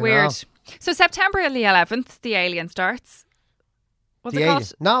 It's I weird. know. So September the 11th, the Alien starts. What's The it alien.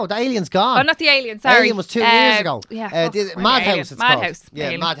 called? No, the alien's gone. Oh, not the Alien, sorry. Alien was 2 years ago. Yeah. The fuck, Madhouse, Alien. it's called. Madhouse. Yeah,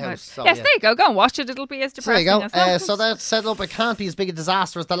 Alien. Madhouse. So, yes, yeah. there you go. Go and watch it. It'll be as So there depressing you go. as So that set up. It can't be as big a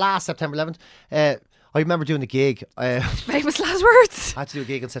disaster as the last September 11th. I remember doing the gig. I famous last words. had to do a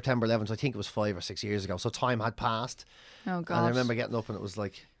gig on September 11th. I think it was 5 or 6 years ago. So time had passed. Oh, And God. I remember getting up and it was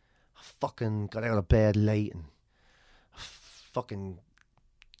like, I fucking got out of bed late and a fucking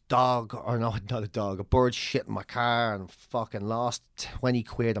dog, or no, not a dog, a bird shit in my car and fucking lost 20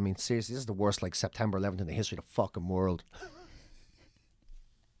 quid. I mean, seriously, this is the worst like September 11th in the history of the fucking world.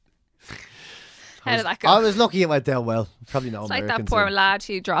 How did that go? I was lucky it went down well. Probably no It's like Americans. that poor in. lad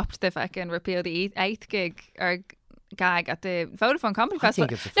who dropped the fucking repeal the 8th gig or gag at the Vodafone Comedy I Festival.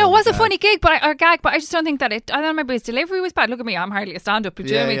 think it's a No, it funny was a gag. funny gig, but I just don't think that it. I don't know, maybe his delivery was bad. Look at me, I'm hardly a stand-up. Do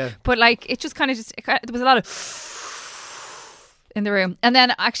you know what I mean? Yeah. But like, it just kind of there was a lot of in the room. And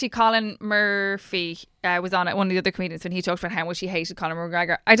then actually Colin Murphy was on it, one of the other comedians, when he talked about how much he hated Conor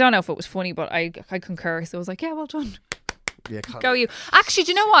McGregor. I don't know if it was funny, but I concur. So I was like, yeah, well done. Yeah, Go you. Actually,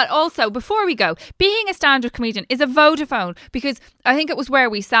 do you know what? Also, before we go, being a stand-up comedian is a Vodafone, because I think it was where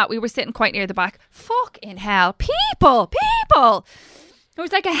we sat. We were sitting quite near the back. Fucking hell. People. There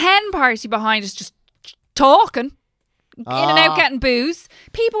was like a hen party behind us just talking. In and out getting booze.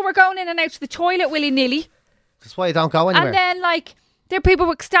 People were going in and out to the toilet willy-nilly. That's why you don't go anywhere. And then like there people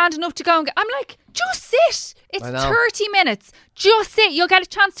were standing up to go and get, I'm like, just sit. It's 30 minutes. Just sit. You'll get a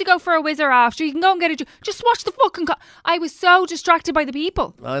chance to go for a whizzer after. You can go and get a... Just watch the fucking... I was so distracted by the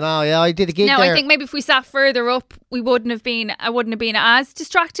people. I know, yeah. I did a gig there. I think maybe if we sat further up, I wouldn't have been as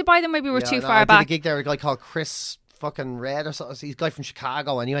distracted by them. Maybe we were too far back. I did a gig there with a guy called Chris fucking Red or something. He's a guy from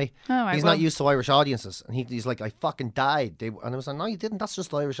Chicago anyway. He's not used to Irish audiences. And he's like, I fucking died. And I was like, no, you didn't. That's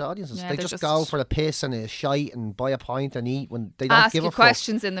just Irish audiences. They just go for the piss and a shite and buy a pint and eat when they don't give a fuck. Ask you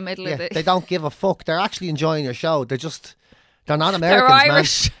questions in the middle of it. They don't give a fuck. They're actually enjoying your show. They're not Americans, they're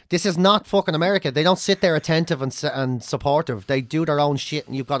Irish. Man. This is not fucking America. They don't sit there attentive and supportive. They do their own shit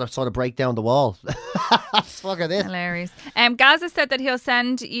and you've got to sort of break down the wall. That's fucking it. Hilarious. Gaza said that he'll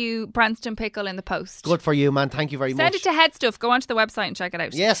send you Branston Pickle in the post. Good for you, man. Thank you very much. Send it to Head Stuff. Go onto the website and check it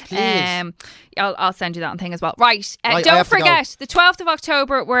out. Yes, please. I'll send you that thing as well. Right. Don't forget, the 12th of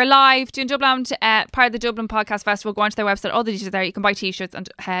October, we're live doing Dublin, part of the Dublin Podcast Festival. Go onto their website. All the details there. You can buy t-shirts and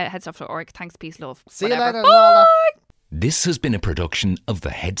headstuff.org. Thanks, peace, love. See you later. Bye. This has been a production of the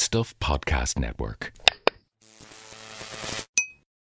Head Stuff Podcast Network.